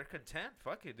 if they're content,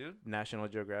 fuck it, dude. National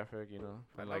Geographic, you know,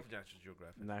 I from, love like, National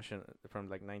Geographic. from,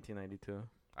 like, 1992.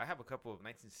 I have a couple of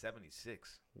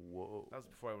 1976. Whoa. That was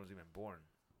before I was even born.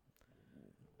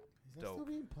 Is that Dope. still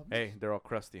being published? Hey, they're all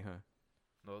crusty, huh?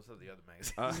 No, those are the other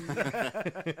magazines.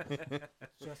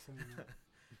 Just so you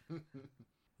know.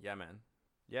 Yeah, man.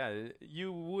 Yeah,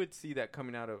 you would see that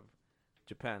coming out of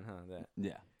Japan, huh? That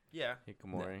Yeah, yeah.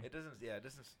 hikikomori. It doesn't. Yeah, it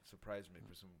doesn't surprise me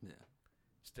for some yeah.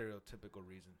 stereotypical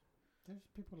reason. There's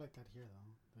people like that here,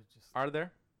 though. They're just Are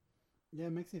there? yeah,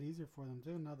 it makes it easier for them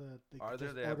too. Now that they Are can there?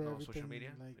 just They have order no social everything,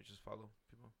 media. Like, They just follow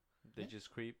people. They Yeah.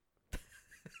 just creep.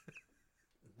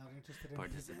 not interested in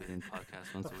Participate in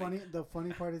podcasts once The a week.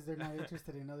 funny part is they're not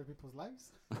interested in other people's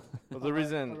lives. Well, the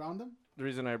reason around them. the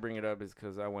reason I bring it up is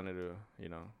because I wanted to,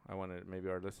 I wanted maybe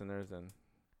our listeners and,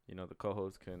 the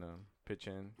co-host can pitch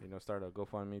in, start a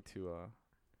GoFundMe to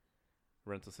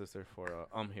rental sister for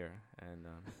here, and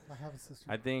I have a sister.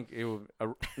 I think it would a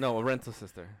rental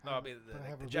sister. No, I mean But I the,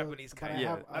 have the a real- Japanese but I kind,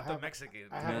 have- not I the have- Mexican.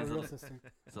 I have Yeah, a real so- sister.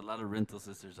 There's a lot of rental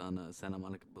sisters on Santa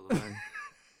Monica Boulevard.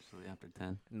 Usually after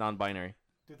 10. Non-binary.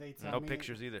 Do they tell No me?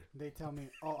 pictures either. They tell me,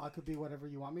 "Oh, I could be whatever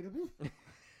you want me to be."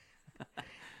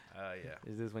 Yeah.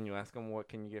 Is this when you ask them what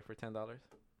can you get for $10?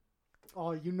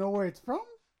 Oh, you know where it's from?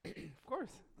 Of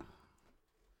course.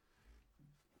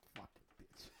 Fucking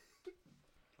bitch.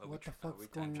 Oh, What the fuck's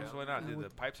going on? What's going on? Yeah, Dude, the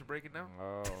with- pipes are breaking now.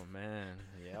 Oh man.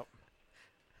 Yep.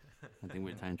 I think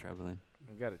we're time traveling.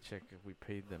 We gotta check if we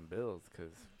paid them bills,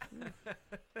 cause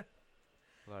a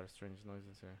lot of strange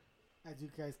noises here. As you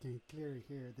guys can clearly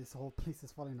hear, this whole place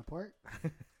is falling apart.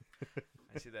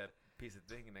 I see that piece of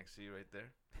thing next to you right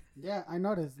there. Yeah, I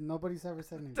noticed. Nobody's ever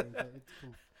said anything, but it's cool.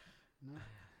 No,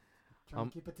 trying Um,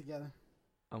 to keep it together.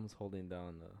 I was holding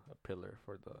down a pillar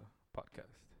for the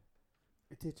podcast.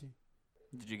 It's itchy.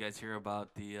 Did you guys hear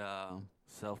about the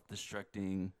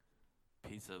self-destructing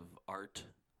piece of art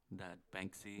that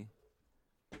Banksy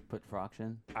put for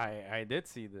auction? I did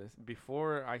see this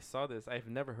before I saw this. I've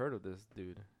never heard of this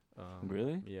dude.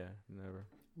 Really? Yeah, never.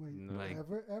 Wait, No. Like-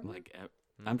 ever? Like,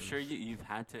 I'm Mm-mm. sure you've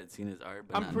had to have seen his art,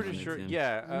 but I'm not pretty known sure. it's him.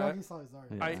 Yeah. I know he saw his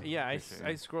art. Yeah. I for sure.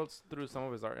 I scrolled through some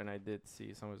of his art and I did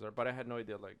see some of his art, but I had no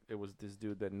idea like it was this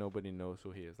dude that nobody knows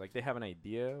who he is. Like they have an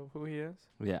idea of who he is,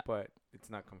 Yeah. but it's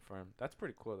not confirmed. That's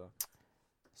pretty cool though.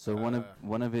 So Uh,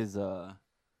 one of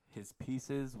his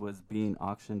pieces was being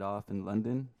auctioned off in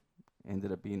London.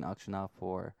 Ended up being auctioned off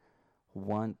for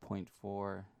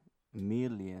 $1.4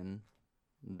 million.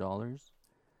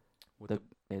 With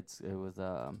It was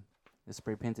a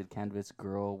spray painted canvas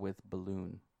girl with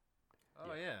balloon.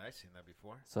 Oh yeah, I've seen that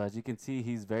before. So as you can see,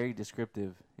 he's very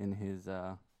descriptive in his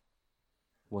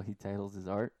what he titles his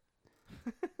art.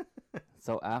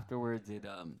 So afterwards, the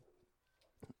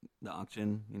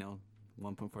auction,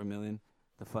 1.4 million.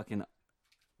 The fucking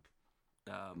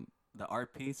the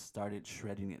art piece started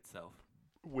shredding itself.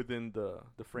 Within the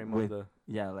frame With- of the.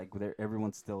 Yeah, like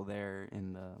everyone's still there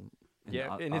in the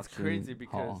Yeah, the and it's auction crazy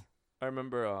because hall. I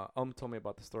remember told me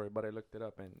about the story, but I looked it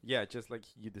up and yeah, just like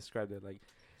you described it, like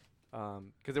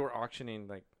because they were auctioning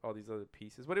like all these other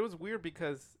pieces, but it was weird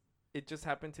because it just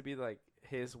happened to be like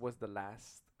his was the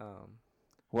last.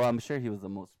 Well, I'm sure he was the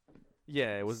most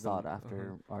Yeah, it was sought the,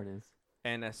 after artist.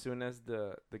 And as soon as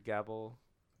the gavel,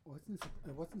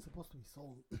 It wasn't supposed to be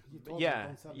sold. You told them, yeah,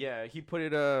 "Don't sell it." yeah, he put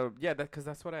it. Yeah, because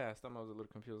that's what I asked him. I was a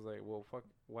little confused. Like, well, fuck,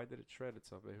 why did it shred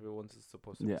itself if it wasn't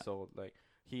supposed to Yeah. be sold? Like,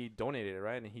 he donated it,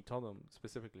 right? And he told them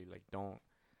specifically, like, don't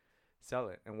sell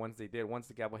it. And once they did, once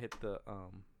the gavel hit the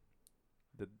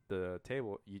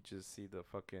table, you just see the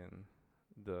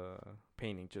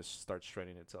painting just start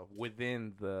shredding itself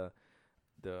within the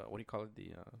what do you call it,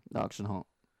 The auction hall.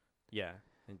 yeah,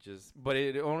 and just, but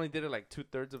it only did it like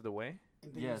 2/3 of the way.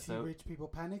 And then Yeah, you see so rich people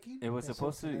panicking. It was That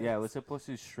supposed shows to, that yeah, it it's- was supposed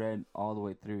to shred all the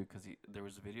way through because there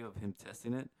was a video of him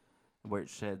testing it, where it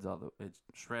shreds all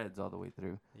the way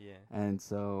through, Yeah. and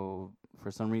so for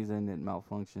some reason it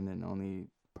malfunctioned and only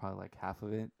probably like half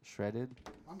of it shredded.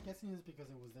 I'm guessing it's because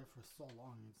it was there for so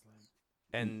long. It's like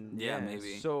And Yeah,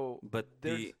 maybe. So But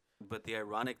there's the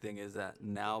ironic thing is that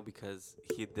now because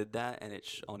he did that and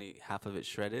only half of it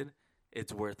shredded,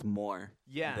 it's worth more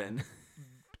yeah, than.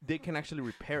 they can actually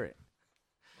repair it.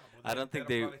 I don't think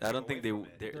they They're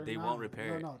won't not.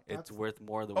 repair it. No, It's that's- worth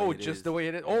more the way Oh, it just is. the way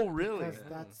it is. Oh, really? because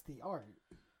that's the art.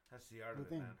 That's the art of it,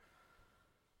 Within. man.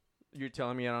 You're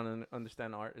telling me I don't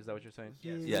understand art? Is that what you're saying?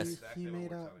 Yes, He, Yes. exactly he what made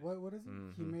we're a telling you. what is it?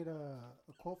 He Mhm. made a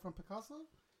quote from Picasso.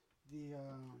 The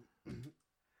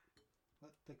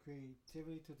what the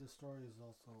creativity to destroy is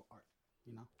also art.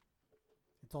 You know,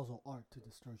 it's also art to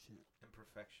destroy shit.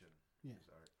 Imperfection Yeah. is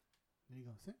art. There you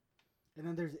go. See. And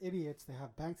then there's idiots that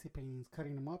have Banksy paintings,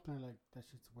 cutting them up, and they're like, that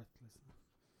shit's worthless.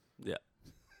 Yeah.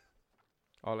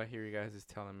 All I hear you guys is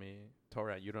telling me,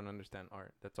 Torah, you don't understand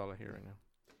art. That's all I hear right now.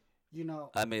 You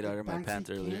know, I made art if in my Banksy pants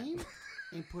earlier. came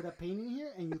and put a painting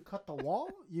here, and you cut the wall,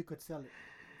 you could sell it.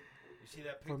 You see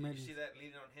that For picture? You millions. see that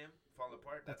leaning on him fall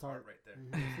apart? That's That's art art. right there.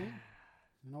 Mhm, see?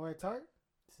 You know why it's art?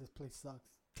 This place sucks.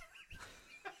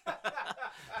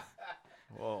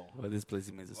 Whoa. Well, this place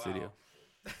is a studio.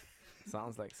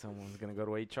 Sounds like someone's going to go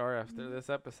to HR after this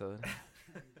episode.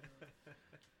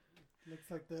 Looks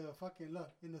like the fucking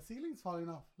look in the ceiling's falling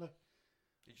off. Look.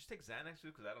 Did you take Xanax too?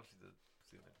 Because I don't see the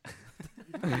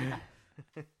ceiling.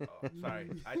 Oh, sorry.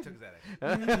 I took Xanax.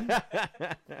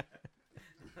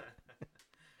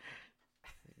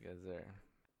 You guys are.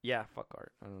 Yeah, fuck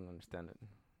art. I don't understand it.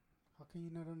 How can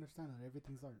you not understand that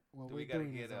everything's art? What Do we're we gotta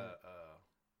doing get is a art.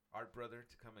 art brother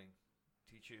to come and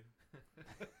teach you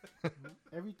Mhm.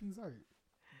 Everything's art.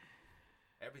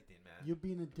 everything, man? You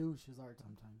being a douche is art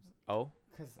sometimes. Oh?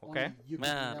 Because Okay. only you can be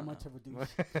Nah. that much of a douche.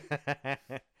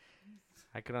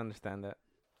 I could understand that.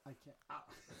 I can't. Ow.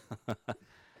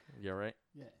 You're right.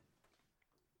 Yeah.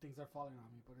 Things are falling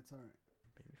on me, but it's alright.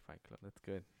 Baby Fight Club. That's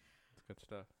good. That's good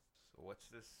stuff. So what's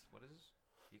this? What is this?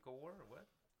 Eco War or what?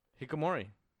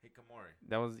 Hikomori. Hikamori.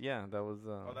 That was, yeah, that was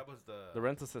Oh, that was the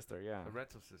rental sister, yeah. the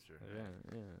rental sister. Yeah,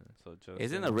 yeah. So just.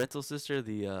 Isn't a rental sister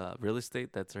the real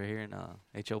estate that's right here in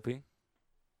HLP?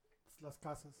 It's Las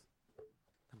Casas.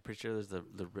 I'm pretty sure there's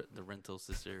the rental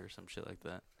sister or some shit like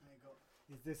that. There you go.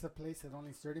 Is this a place that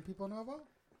only certain people know about?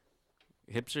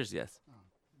 Hipsters, yes, Oh,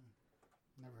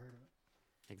 never heard of it.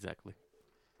 exactly.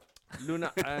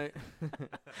 Luna,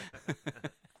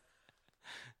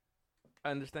 I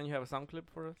understand you have a sound clip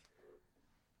for us.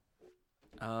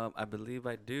 I believe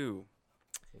I do.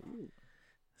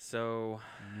 So,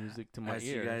 Music to my as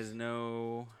ears. you guys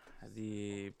know,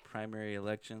 the primary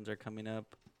elections are coming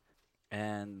up,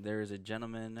 and there is a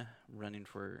gentleman running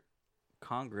for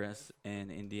Congress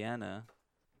in Indiana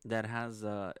that has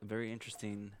a very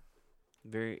interesting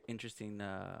way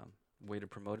to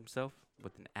promote himself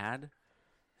with an ad.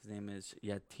 His name is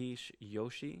Yatish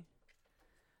Yoshi,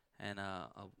 and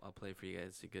I'll play for you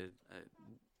guys. You could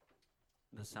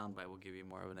the soundbite will give you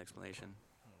more of an explanation.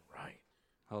 Right.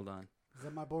 Hold on. Is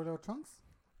that my boy Little Trunks?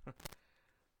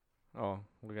 Oh,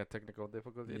 we got technical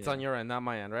difficulty. It's Yeah. on your end, not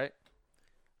my end, right?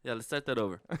 Yeah, let's start that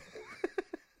over.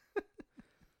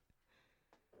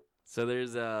 So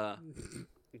there's a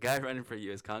guy running for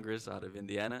U.S. Congress out of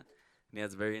Indiana, and he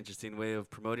has a very interesting way of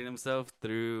promoting himself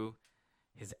through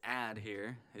his ad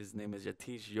here. His name is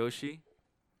Yatish Yoshi.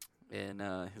 And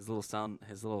his little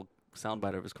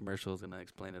soundbite of his commercial is gonna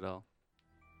explain it all.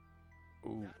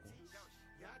 Ooh.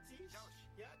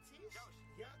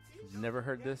 Never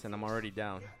heard this, and I'm already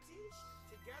down.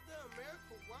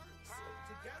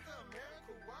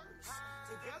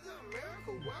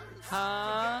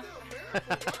 Huh?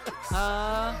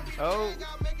 Huh? Oh.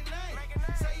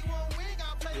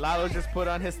 Lalo just put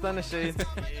on his thunder shades.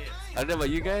 I don't know about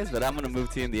you guys, but I'm gonna move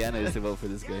to Indiana just to vote for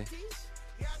this guy.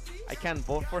 I can't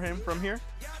vote for him from here.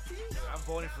 I'm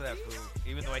voting for that fool,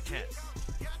 even though I can't.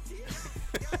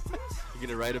 You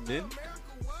gonna write him in?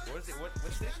 What's this?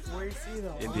 Where is he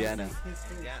though? Indiana. His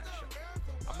state. Yeah,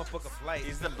 I'm gonna book a flight.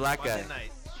 He's the black Monday guy.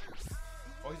 night.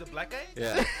 Oh, he's a black guy?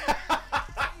 Yeah.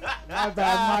 My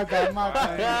bad. My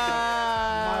bad.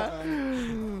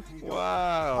 I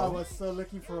Wow. was so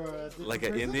looking for a different Like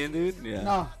an person. Indian dude? Yeah.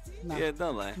 No. Yeah,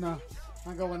 don't lie. No.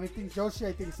 I go when I think Joshi,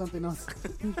 I think something else.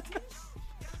 I'm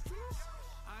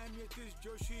Yatish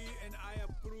Joshi and I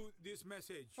approve this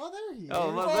message. Oh, there he is.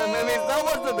 Oh, that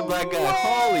wasn't the black guy.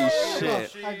 Holy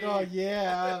shit. I go,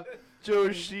 yeah.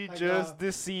 Joshi I just got-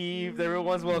 deceived.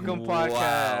 Everyone's welcome Wow.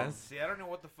 podcast. See, I don't know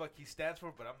what the fuck he stands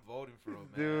for, but I'm voting for him,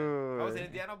 man. Dude. If I was in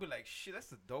Indiana, I'll be like, shit, that's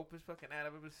the dopest fucking ad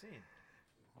I've ever seen.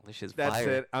 This shit's That's fire.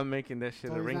 it. I'm making that shit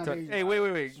So a he's not ringtone. Asian. Hey,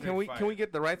 wait. Straight Can we fire.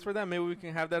 get the rights for that? Maybe we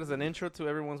can have that as an intro to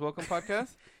Everyone's Welcome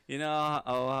podcast. You know,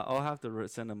 I'll have to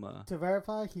send him a. To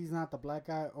verify, he's not the black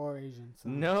guy or Asian. So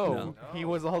No, No. he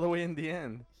was all the way in the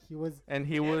end, He was. and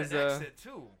he He had was an accent,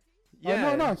 too.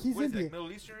 yeah. Oh, no, he's What is it, Indian.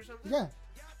 Middle Eastern or something? Yeah.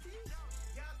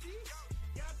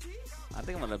 I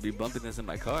think I'm gonna be bumping this in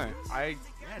my car. I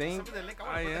Yeah, think something that link. I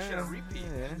I want to put that shit am. on repeat.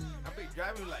 Yeah. I'll be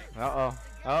driving like, Uh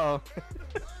oh.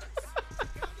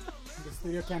 The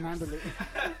studio can't handle it.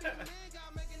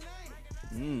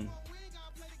 Mm.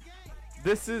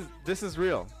 This is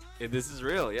real. This is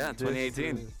real, yeah. This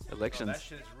 2018 is- oh, elections. that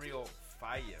shit is real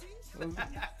fire.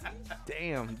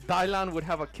 Damn, Dylan would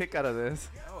have a kick out of this.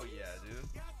 Oh, yeah,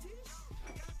 dude.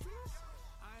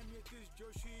 I'm Yatish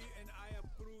Joshi and I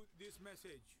approve this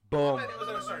message. Boom. I was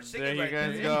gonna start singing There you right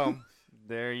guys there. go.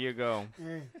 There you go.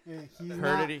 Hey, he's Heard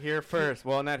not. it here first.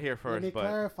 Well, not here Let first, me but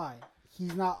clarify.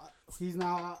 He's not.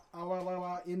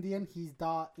 Indian. He's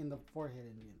dot in the forehead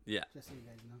Indian. Yeah. Just so you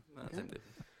guys know. That's Okay? it.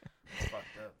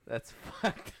 Fucked up. that's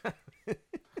fucked up.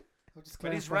 I'll just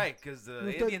But he's clarify. right, because the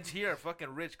Mr. Indians here are fucking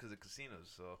rich because of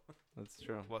casinos, so. That's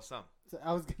true. Well, some. So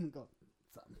I was gonna go.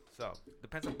 Something. So,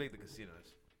 depends how big the casino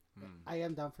is. I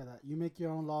am down for that. You make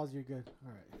your own laws. You're good.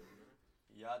 All right.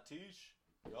 Yatish.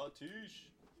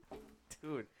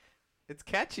 Dude, it's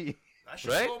catchy. That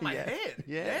should Right? go in my Yeah. head.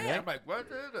 Yeah. I'm like, what?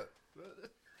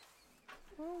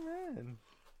 Oh man.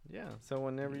 Yeah. So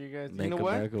whenever you guys, Make you know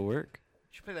what? America work.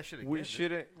 You should play that shit again. We dude.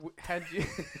 shouldn't. Had you,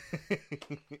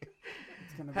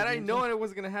 It's gonna had be I good. known it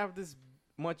was gonna have this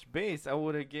much bass, I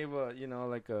would have gave a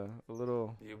like a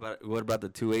little. What about the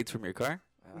 2.8s from your car?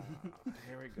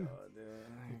 Here we go, dude.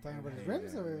 You talking about his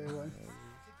rims or what?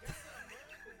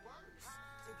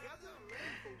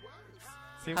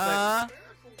 Seems like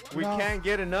we No. can't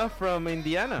get enough from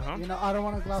Indiana, huh? You know, I don't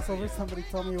want to gloss over. Somebody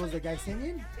told me it was the guy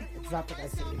singing. It's not the guy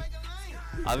singing.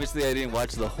 Obviously, I didn't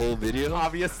watch the whole video.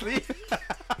 Obviously.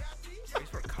 He's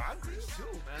for Congress, too,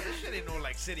 man. This shit ain't no,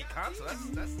 like, city council.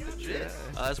 That's legit.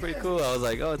 That's pretty cool. I was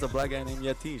like, oh, it's a black guy named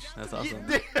Yatish. That's awesome.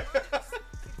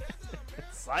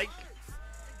 Psych.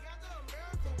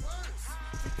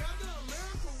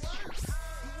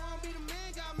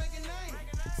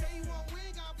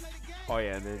 Oh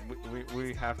yeah, dude,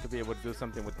 we have to be able to do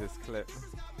something with this clip.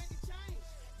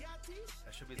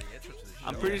 That should be the intro to the show.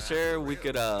 I'm pretty man. sure we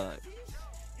could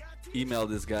email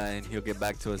this guy and he'll get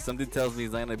back to us. Something tells me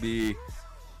he's not gonna be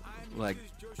like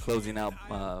closing out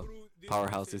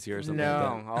Powerhouse this year or something.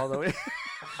 No, Like all the way.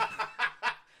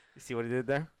 You see what he did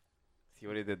there? See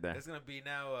what he did there? It's gonna be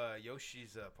now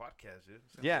Yoshi's podcast, dude.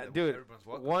 It's gonna Yeah, be that dude. Everyone's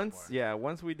welcome Once, anymore.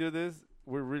 once we do this,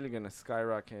 we're really gonna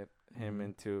skyrocket him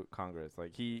into Congress.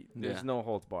 Like there's Yeah. no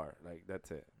holds bar. Like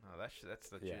that's it. No,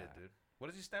 that's legit, Yeah. dude. What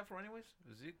does he stand for, anyways?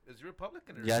 Is he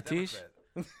Republican or Yatish?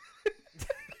 Democrat?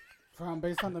 From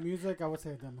based on the music, I would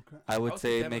say Democrat. I would I'll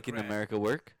say say making Democrat. America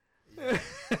work.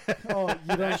 Oh, you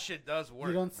That don't. shit does work.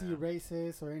 You don't see man.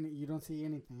 racist or any. You don't see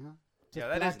anything, huh? Yeah, Just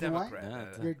that is black and white? Democrat. Yeah, Yeah,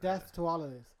 it's You're deaf to all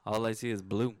of this. All I see is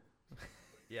blue.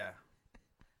 yeah.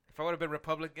 If I would have been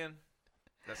Republican,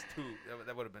 that's too.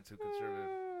 That would have been too conservative.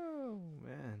 Oh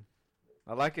man,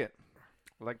 I like it.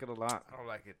 I like it a lot. I don't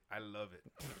like it. I love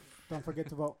it. Don't forget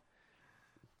to vote.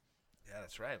 Yeah,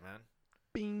 that's right, man.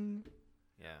 Bing.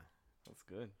 Yeah. That's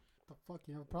good. The fuck,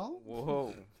 you have a problem?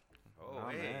 Whoa. Oh, Nah,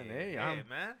 hey, man, hey, hey, I'm-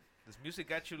 man. This music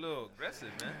got you a little aggressive,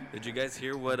 man. Did you guys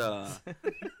hear what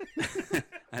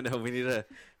I know we need to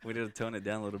tone it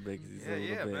down a little bit. 'Cause he's a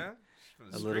little bit, man.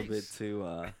 From the a little bit streets. too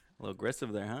a little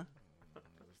aggressive there, huh?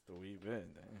 Just a wee bit.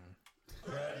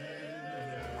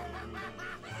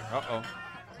 Uh-oh.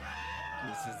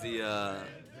 This is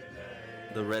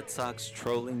the Red Sox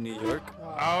trolling New York.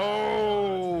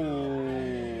 Oh.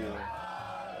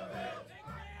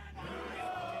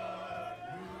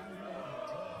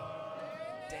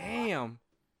 Damn.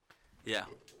 Yeah,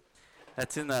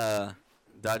 that's in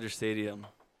Dodger Stadium.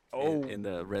 Oh. in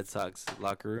the Red Sox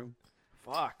locker room,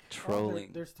 Fuck.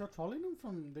 trolling. They're still trolling them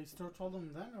from. They still trolled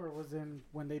them then, or was it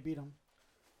when they beat them?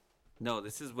 No,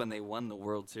 this is when they won the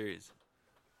World Series.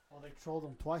 Oh, they trolled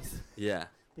them twice. Yeah,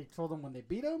 They trolled them when they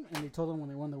beat them, and they trolled them when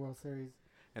they won the World Series.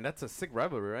 And that's a sick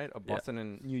rivalry, right? Of Yeah. Boston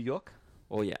and New York.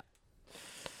 oh yeah.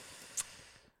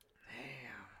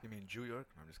 You mean New York?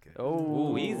 No, I'm just kidding.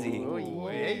 Oh, Ooh, easy. Oh,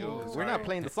 hey, Ooh, we're not sorry.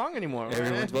 playing the song anymore. man.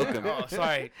 Everyone's welcome. Oh,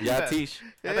 sorry. Yatish.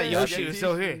 I thought Yoshi was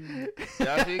still here.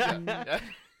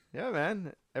 Yeah,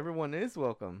 man. Everyone is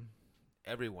welcome.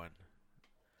 Everyone.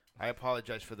 I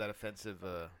apologize for that offensive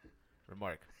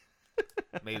remark.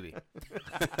 Maybe.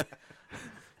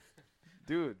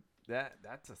 Dude,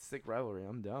 that's a sick rivalry.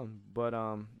 I'm down. But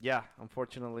yeah,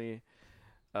 unfortunately,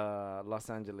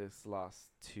 Los Angeles lost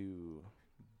to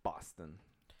Boston.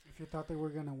 If you thought they were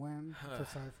gonna win, it's a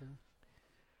cipher.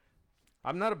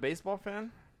 I'm not a baseball fan.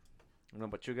 I don't know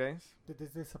about you guys. Did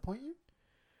this disappoint you?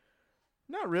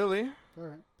 Not really. All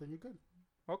right, then you're good.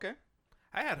 Okay.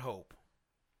 I had hope.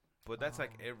 But that's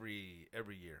like Oh. every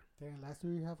year. Didn't last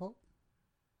year you have hope?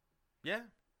 Yeah.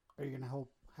 Are you gonna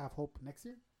have hope next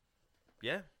year?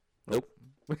 Yeah. Nope.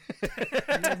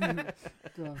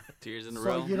 Go. Tears in a So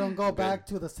row. you don't go I'm good. back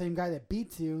to the same guy that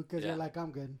beats you because Yeah. you're like,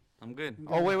 I'm good. I'm good. I'm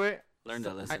Oh, good. wait. Learned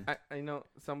that lesson. I know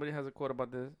somebody has a quote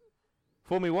about this.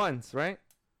 Fool me once, right?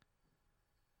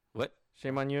 What?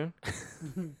 Shame on you.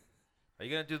 Are you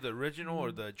gonna do the original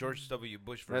or the George W.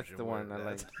 Bush version? That's the where one I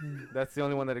like. that's- That's the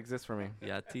only one that exists for me.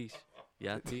 Yatish.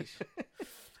 Yatish.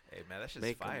 Hey man, that's just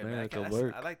Make fire, America man.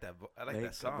 work. I like that. I like Make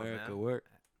that song, America man. work.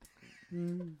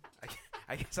 Mm.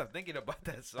 I guess I'm thinking about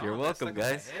that song. You're That's welcome, stuck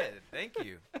in my guys. head. Thank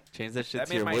you. Change that shit That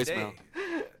to made your my voicemail.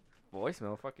 day.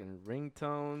 Voicemail, fucking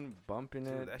ringtone, bumping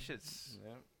Dude, it. that shit's.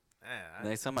 Yeah. Man,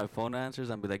 Next time my phone answers,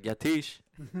 I'll be like, Yatish.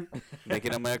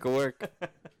 Making America work.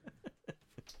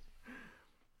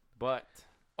 But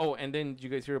and then did you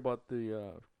guys hear about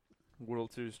the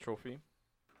World Series trophy?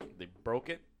 They broke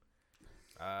it.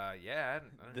 yeah, I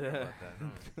didn't hear about that.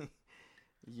 No.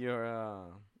 Your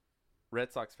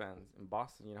Red Sox fans in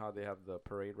Boston, you know how they have the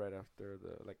parade right after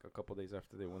a couple days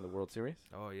after they win the World Series.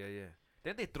 Oh yeah.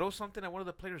 Didn't they throw something at one of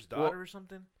the players' Well- daughter or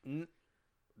something?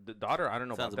 The daughter, I don't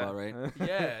know Sounds about about that.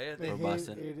 Yeah. They Or hate-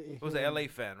 Boston. It was an LA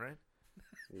fan, right?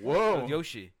 Whoa.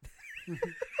 Yoshi.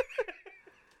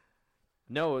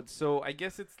 No, so I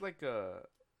guess it's like a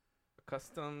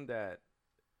custom that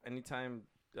anytime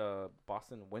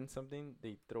Boston wins something,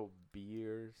 they throw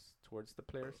beers towards the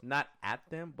players, not at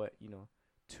them, but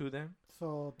to them.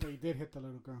 So they did hit the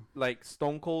little girl. Like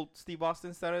Stone Cold Steve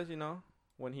Austin status,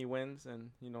 when he wins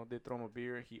and they throw him a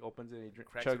beer, he opens it, and he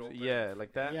Cracks it chugs open. yeah,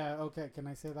 like that. Yeah, okay. Can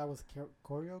I say that was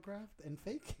choreographed and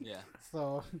fake? Yeah.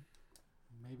 So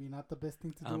maybe not the best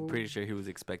thing to do. I'm pretty sure he was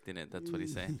expecting it. That's what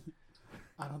he's saying.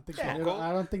 I don't think Yeah.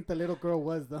 I don't think the little girl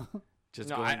was though. Just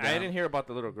No, going I down. didn't hear about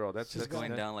the little girl. That's Just that's-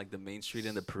 going down like the main street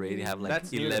in the parade. You have like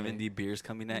That's new to 11 me. beers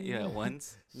coming at you at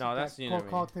once. No, that's She new got to me.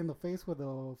 cocked in the face with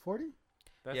a 40.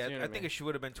 That's Yeah, new to I think me. if she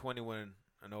would have been 21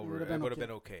 and over, would've it been would have okay.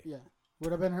 been okay. Yeah,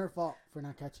 would have been her fault for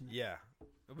not catching it. Yeah.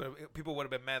 But people would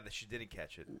have been mad that she didn't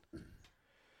catch it.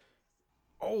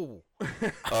 Oh.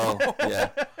 Oh, yeah.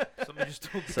 Somebody just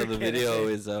told So the video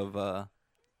is of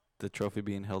the trophy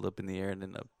being held up in the air and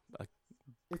then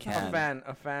It's Can.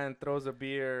 A fan throws a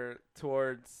beer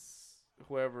towards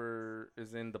whoever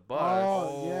is in the bus.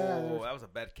 Oh, yeah, Oh, there's- that was a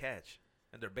bad catch.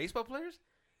 And they're baseball players?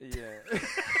 Yeah.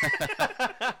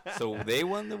 so they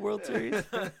won the World Series.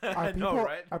 Are people know,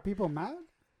 right? are people mad?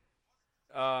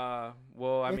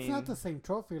 Well, I it's mean, not the same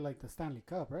trophy like the Stanley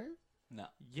Cup, right? No.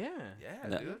 yeah, Yeah,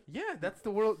 No. dude. yeah. That's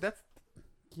the world. That's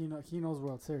He knows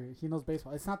World Series. He knows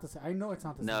baseball. It's not the same. I know it's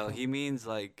not the same. No, trophy. he means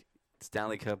like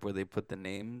Stanley Cup where they put the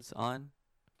names on.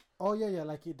 Oh yeah.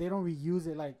 Like they don't reuse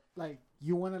it. Like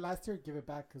you won it last year, give it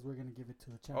back because we're gonna give it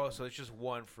to the champion. Oh, so it's just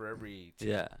one for every team.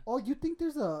 Yeah. Oh, you think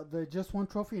there's the just one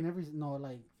trophy in every? No,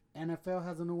 like NFL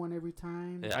has a new one every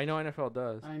time. Yeah. I know NFL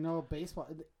does. I know baseball.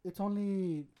 It's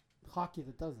only hockey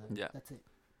that does that. Yeah. That's it.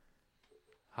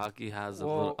 Hockey has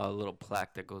Well- a little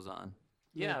plaque that goes on.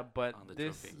 Yeah, but On the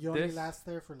this, trophy. You only this last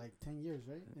there for like 10 years,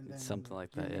 right? And It's something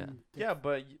like that, and yeah. then yeah,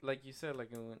 but like you said,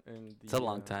 like in the It's a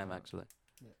long time actually.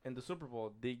 in the Super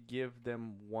Bowl, they give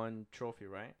them one trophy,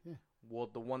 right? Yeah. Well,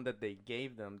 the one that they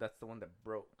gave them, that's the one that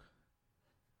broke.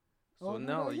 So Oh,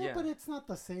 no, well, yeah. but it's not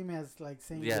the same as like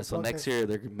saying. Yeah, they so broke next it. year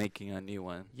they're making a new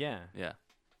one. Yeah. Yeah.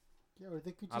 Yeah, or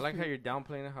they could just I like be- how you're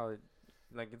downplaying it, how it,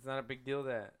 like it's not a big deal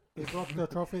that. they broke the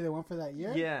trophy they won for that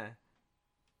year. Yeah.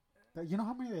 You know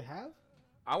how many they have?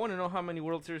 I want to know how many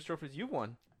World Series trophies you've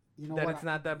won. You know That what? it's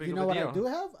not that big you of know a what deal. I do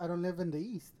have? I don't live in the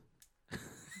East.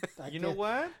 You know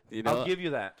what? You know, I'll give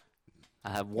you that. I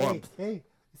have Hey, warmth. hey,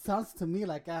 it sounds to me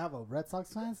like I have a Red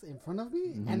Sox fans in front of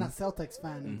me and a Mhm. Celtics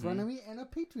fan in front of Mhm. me and a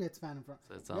Patriots fan in front.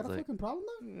 So it You got sounds a like fucking problem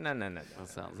though? No. that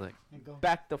sounds like And go.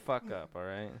 Back the fuck up, all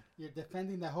right? You're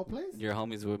defending that whole place? your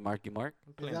homies with Marky Mark. I'm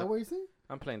Is playing, that the, what you're saying?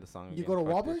 I'm playing the song You again. go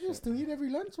to Fuck this Wahlburgers shit. to eat every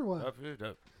lunch or what? Up here,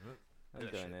 up. I'm Play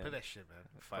that doing shit. it. Play that shit, man.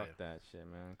 Fire. Fuck that shit,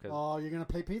 man. 'Cause Oh, you're gonna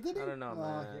play P Diddy? I don't know,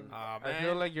 man. Aw, I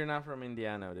feel like you're not from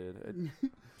Indiana, dude.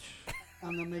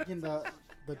 I'm not making the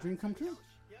dream come true.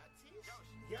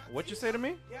 What you say to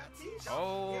me?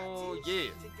 Oh, yeah.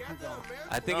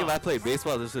 I think if I played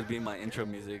baseball, this would be my intro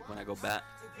music when I go bat.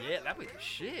 Yeah, that'd be the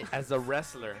shit. As a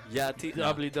wrestler, Yeah,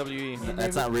 no, WWE.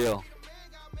 that's not real.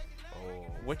 Oh.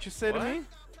 What you say What? to me?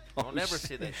 Don't ever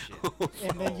say that shit.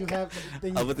 And then you have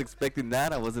then I you, was expecting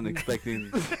that. I wasn't expecting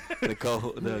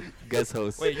the guest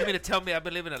host. Wait, you mean to tell me I've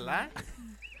been living a lie?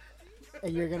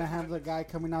 and you're gonna have the guy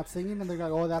coming out singing and they're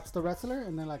like, oh, that's the wrestler,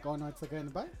 and they're like, oh no, it's the guy in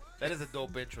the back. That is a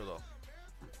dope intro, though.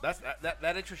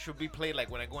 That intro should be played like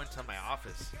when I go into my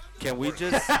office. Can we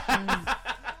just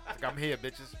Like, I'm here,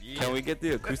 bitches. Yeah. can we get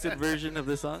the acoustic version of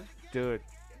this song? Dude.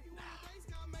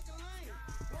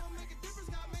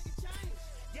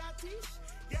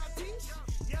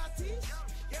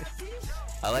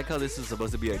 I like how this is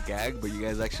supposed to be a gag, but you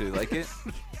guys actually like it.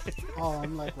 Oh,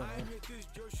 I'm like, whatever. My name is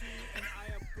Joshi and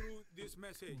I approve this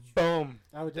message. Boom.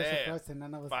 I was just Damn. surprised and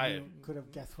none of us Fire. could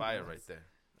have guessed. what Fire it was. right there.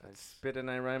 I spit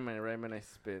and I rhyme and I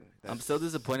spit. I'm so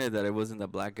disappointed that it wasn't the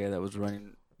black guy that was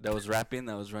running, that was rapping,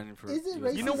 that was running for. Is it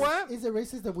US racist? You know what? Is it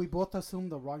racist that we both assume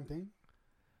the wrong thing?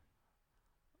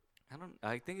 I don't.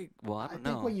 I think. Well, I I don't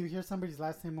think know. when you hear somebody's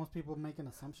last name, most people make an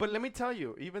assumption. But let me tell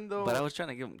you, even though But I was trying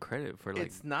to give him credit for like.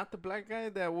 it's not the black guy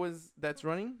that's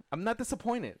running, I'm not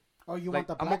disappointed. oh, you like,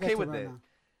 want the I'm black okay guy to with run it. now.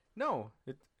 No,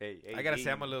 hey, I gotta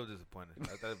say, I'm a little disappointed.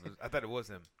 I thought it was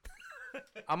him.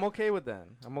 I'm okay with that.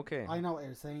 I'm okay. I know what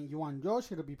you're saying. You want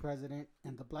Yoshi to be president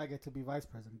and the black guy to be vice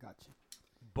president. Gotcha.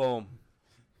 Boom.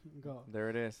 Go. There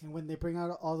it is. And when they bring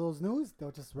out all those news,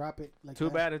 they'll just wrap it like Too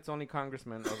that. bad it's only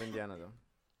congressman of Indiana though.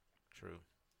 True.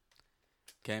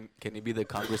 Can he be the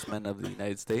congressman of the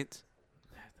United States?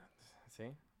 See,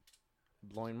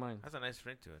 blowing minds. That's a nice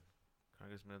ring to it.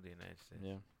 Congressman of the United States.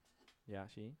 Yeah. Yeah,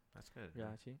 she. That's good. Yeah,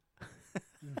 she.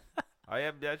 I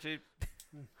am Yachi.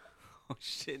 Oh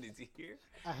shit! Is he here?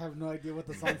 I have no idea what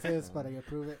the song says, but I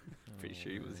approve it. Pretty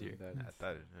sure he was here. I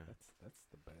thought it. Yeah. That's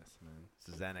the best, man. It's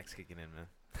the Xanax kicking in, man.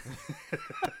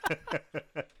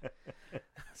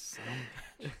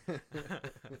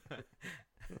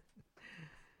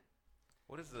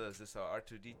 What is this? Is this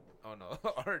R2D? Oh no,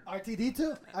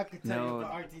 RTD2? I could tell No. you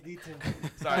about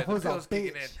RTD2. Sorry, That the was a feels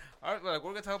kicking bitch. in. We're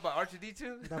gonna talk about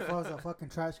R2D2. That was a fucking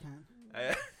trash can.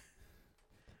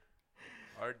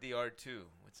 RDR2.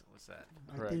 What's that?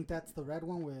 I Correct. think that's the red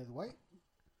one with white.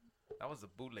 That was the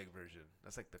bootleg version.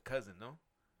 That's like the cousin, no?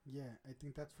 Yeah, I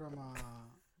think that's from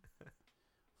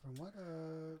what?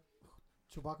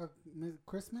 Chewbacca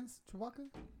Christmas? Chewbacca?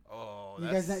 Oh,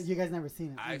 You guys never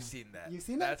seen it. I I've know. seen that. You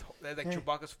seen that? That's like Hey.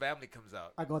 Chewbacca's family comes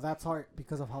out. I go, that's art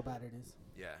because of how bad it is.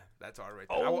 Yeah, that's all right.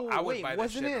 There. Oh, I would wait, buy that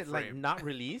wasn't shit in a it like frame. not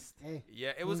released? Hey,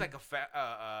 Yeah, it was Mm. like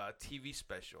a TV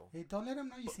special, hey, don't let them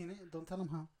know you seen it. Don't tell them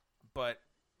how. but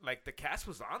like the cast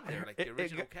was on there, like the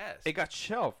original cast. It got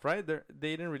shelved, right? They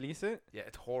didn't release it. Yeah,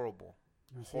 it's horrible,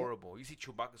 You see it? horrible. You see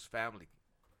Chewbacca's family,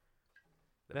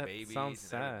 the That babies, sounds and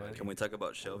sad. everybody. Can we talk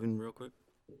about shelving real quick?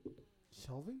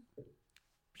 Shelving?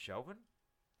 Shelvin?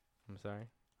 I'm sorry.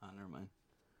 Oh, never mind.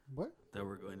 What? That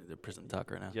we're going to the prison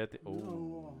talk right now. Yeah.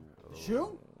 No. The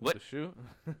shoe? What? The shoe?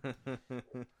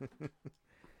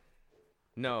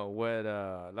 No, what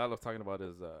Lalo's talking about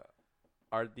is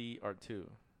RDR2.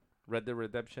 Red Dead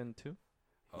Redemption 2?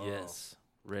 Oh, Yes,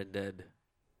 Red Dead.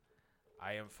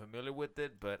 I am familiar with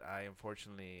it, but I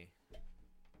unfortunately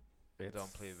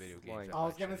don't play video games. like- that I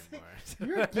was much gonna say-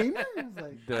 anymore. You're a gamer? I was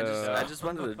like,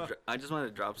 I just wanted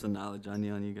to drop some knowledge on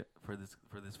you for this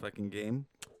fucking game.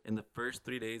 In the first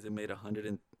 3 days, it made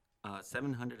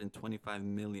 725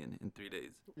 million in 3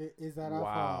 days. is that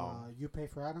Wow. off you pay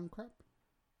for add-on crap?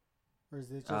 Or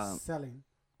is it just Um, selling?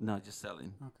 No, just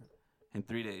selling Okay. in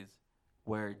 3 days.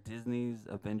 Where Disney's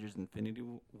Avengers: Infinity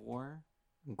War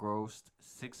grossed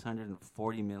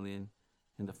 640 million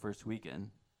in the first weekend.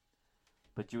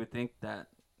 But you would think that,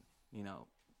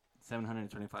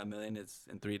 725 million is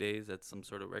in 3 days. That's some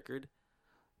sort of record.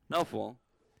 No, fool.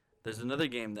 There's another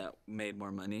game that made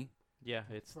more money. Yeah,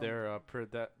 it's From- their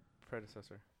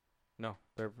predecessor. No,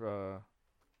 they're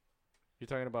you're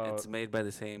talking about It's made by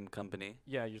the same company.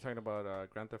 yeah, you're talking about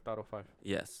Grand Theft Auto 5.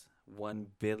 Yes, $1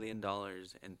 billion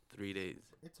in 3 days.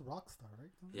 It's Rockstar, right?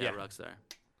 Yeah, Yeah. Rockstar.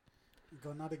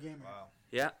 Go not a gamer. Wow.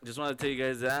 Yeah, just wanted to tell you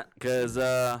guys that because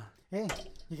Hey,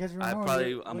 you guys I remember?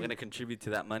 probably when- I'm gonna contribute to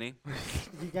that money.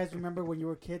 You guys remember when you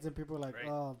were kids and people were like,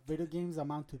 Right. video games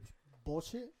amount to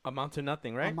bullshit? Amount to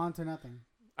nothing, right? Amount to nothing.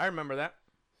 I remember that.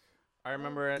 I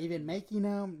remember it. Even making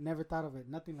them, never thought of it.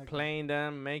 Nothing like Playing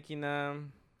them, making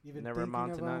them, that. Even never thinking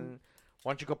amount of to 'em. nothing.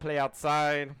 Why don't you go play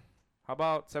outside? How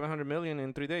about 700 million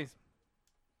in 3 days?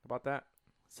 How about that?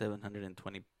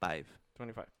 725.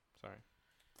 25. Sorry.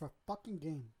 For a fucking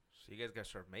game. So you guys gotta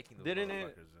start making those Didn't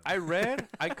it- motherfuckers. I read.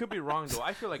 I could be wrong though.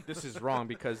 I feel like this is wrong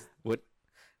because What?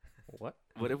 What?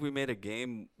 What if we made a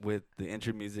game with the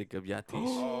intro music of Yatish?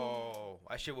 Oh,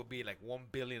 that shit would be like 1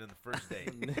 billion in the first day,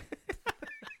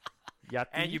 Yati?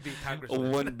 and you beat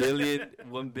Congressman. 1 billion,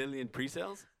 1 billion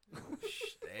pre-sales.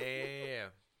 Damn,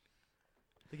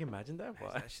 Can you imagine that?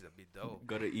 What? that shit'd be dope.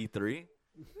 Go to E3.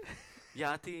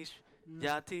 Yatish,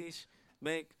 Yatish,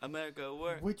 make America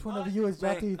work. Which one of you is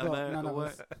Make Jati though? America None of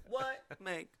work. us. What?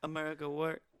 Make America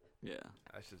work. Yeah.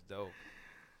 That's just dope.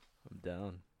 I'm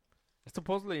down.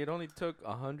 Supposedly, it only took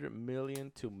 100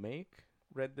 million to make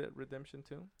Red Dead Redemption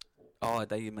 2. Oh, I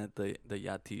thought you meant the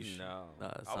Yatish. No. I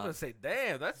was song. gonna say,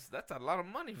 damn, that's a lot of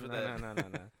money for No, that.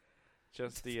 no.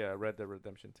 Just the Red Dead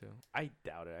Redemption 2. I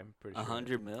doubt it. I'm pretty sure.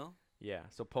 100 mil. Yeah,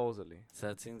 supposedly. So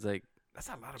that seems like That's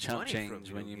a lot of chump money for a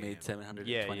change when video you game. made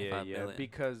 725 Yeah. million.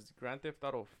 Because Grand Theft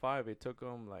Auto 5, it took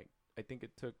them I think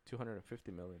it took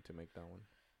 250 million to make that one.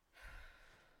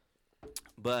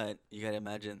 But you gotta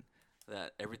imagine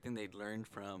that everything they learned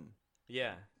from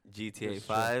Yeah. GTA That's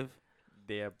true. 5,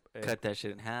 They have, cut that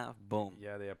shit in half. Boom.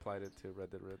 Yeah, they applied it to Red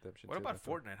Dead Redemption 2. What about that's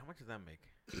all. Fortnite? How much does that make?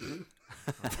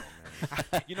 Oh,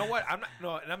 man. You know what? I'm not.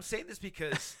 No, and I'm saying this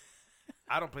because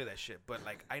I don't play that shit. But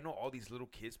like, I know all these little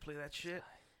kids play that shit,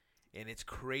 and it's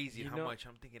crazy You how know- much.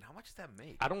 I'm thinking, how much does that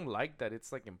make? I don't like that.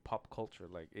 It's like in pop culture.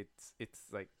 Like it's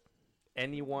like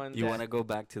anyone. You that- want to go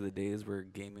back to the days where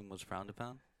gaming was frowned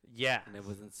upon Yeah. and it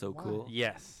wasn't so Why? cool?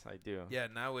 Yes, I do. Yeah,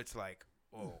 now it's like,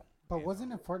 oh. But you wasn't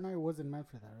know. it Fortnite wasn't meant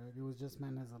for that, right? It was just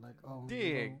meant as a like, oh,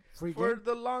 Dig. free For game.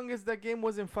 the longest, that game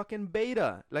was in fucking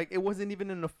beta. Like it wasn't even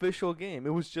an official game. It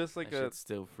was just like That a shit's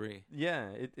still free. yeah.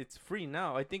 It's free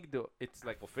now. I think it's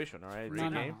like official, all right? It's No, a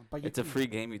no, game. no. But you It's a can- free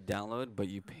game you download, but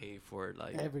you pay for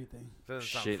like everything. Doesn't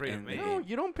sound shit free to in me. the No, game.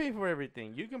 you don't pay for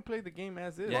everything. You can play the game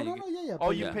as is. Yeah, oh, you no, get- no, yeah. All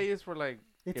but you yeah. pay is for like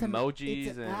it's emojis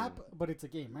it's an and app, but it's a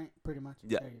game, right? Pretty much.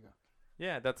 Yeah. There you go.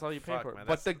 yeah, that's all you pay Fuck, for. man,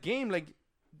 But that's- the game, like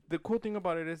the cool thing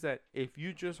about it is that if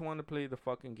you just want to play the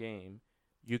fucking game,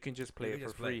 you can just play You it can for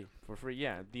just play free. For free,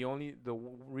 yeah.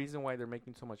 Reason why they're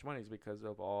making so much money is because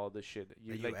of all the shit that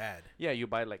you That like. you add. Yeah, you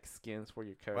buy like skins for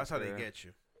your character. Well, that's how they get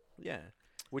you. Yeah,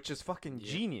 which is fucking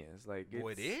Yeah. genius. Like Well,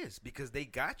 it it's- is because they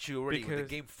got you already with the Because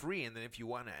game free, and then if you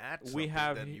want to add we something,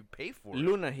 have then he- you pay for it.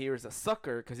 Luna here is a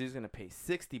sucker because he's gonna pay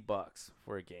 $60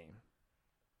 for a game.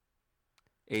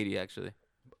 80 actually.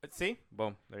 See,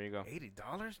 boom, there you go.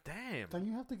 $80? Damn. Don't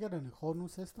you have to get a whole new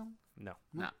system? No,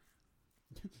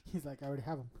 He's like, I already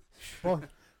have them. Well,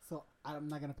 so I'm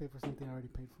not gonna pay for something I already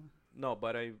paid for. no,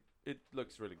 but it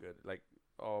looks really good. Like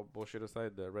all bullshit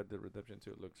aside, the Red Dead Redemption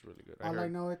 2 looks really good. All I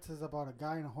heard know it's about a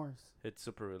guy and a horse. it's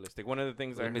super realistic. One of the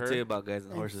things Let I me heard. tell you about guys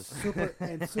and And horses.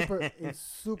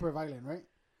 super violent, right?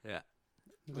 Yeah.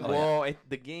 Like, Oh, Well,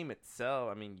 the game itself,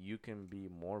 I mean, you can be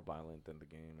more violent than the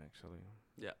game, actually.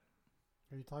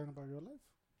 Are you talking about real life?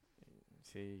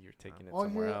 See, you're taking it Oh,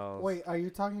 somewhere you're, else. wait, are you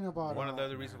talking about One of the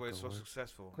other America reasons why it's so work.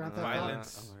 successful. Grand Theft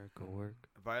Violence. America work.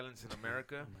 Violence in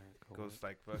America America goes work.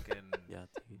 like fucking Yatish.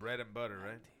 bread and butter,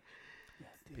 right?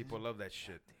 People love that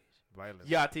shit. Violence.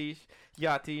 Yatish.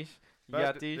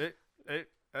 But-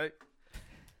 Hey.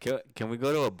 Can we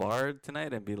go to a bar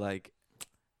tonight and be like,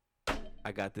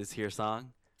 I got this here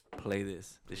song, play this.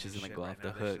 This Play shit's this gonna shit go right off the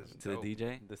now. This hook shit's to the dope.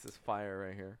 DJ. This is fire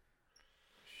right here.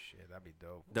 Shit, that'd be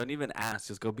dope. Don't even ask.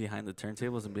 Just go behind the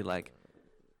turntables and be like,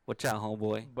 "Watch out,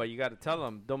 homeboy." But you got to tell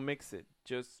them, don't mix it.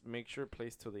 Just make sure it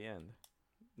plays till the end.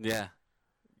 Yeah.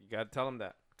 You got to tell him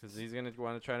that. Because he's going to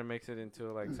want to try to mix it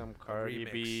into like some Cardi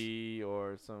remix. B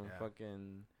or some Yeah.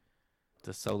 fucking...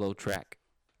 The solo track.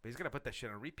 But he's gonna put that shit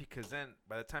on repeat because then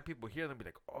by the time people hear them, be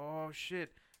like, "Oh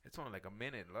shit, it's only like a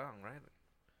minute long, right?"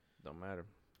 Don't matter.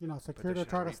 You know, that security will shit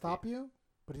try on to repeat. stop you,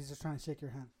 but he's just trying to shake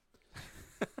your hand.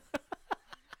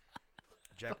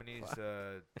 Japanese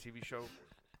TV show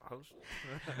host.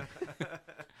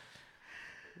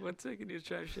 1 second he was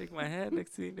trying to shake my head.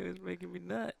 Next thing you know, it's making me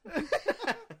nut. Dang.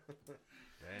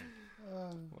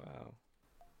 Wow.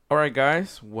 All right,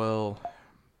 guys. Well,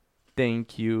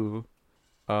 thank you.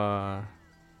 Oh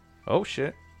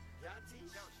shit.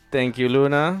 Thank you,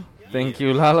 Luna. Thank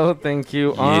you, Lalo. Thank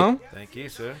you, Thank you,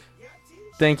 sir.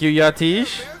 Thank you,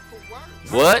 Yatish.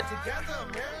 What?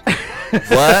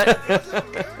 What?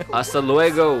 Hasta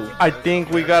luego. I think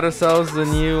we got ourselves a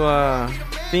new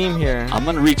theme here. I'm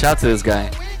gonna reach out to this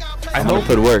guy. I hope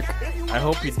it work. I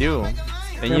hope you do.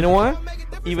 And you know what?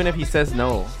 Even if he says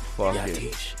no, fuck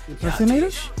it.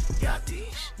 Impersonator?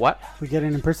 What? We get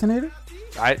an impersonator?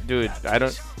 I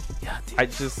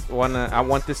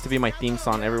want this to be my theme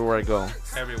song everywhere I go.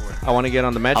 Everywhere. I want to get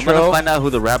on the metro. I'm gonna find out who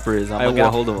the rapper is. I'm gonna get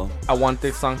a hold of him. I want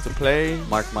this song to play.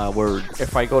 Mark my words.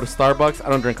 If I go to Starbucks, I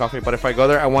don't drink coffee, but if I go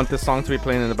there, I want this song to be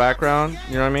playing in the background.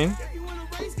 You know what I mean?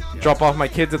 Drop off my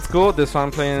kids at school, this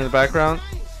song playing in the background.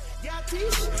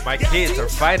 If my kids are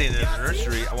fighting in the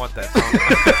nursery, I want that song.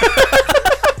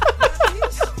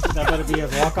 That better be a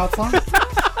walkout song?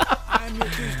 I'm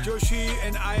Yotish Joshi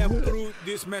and I approve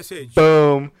this message.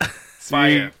 Boom.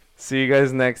 Fire. See you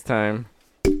guys next time.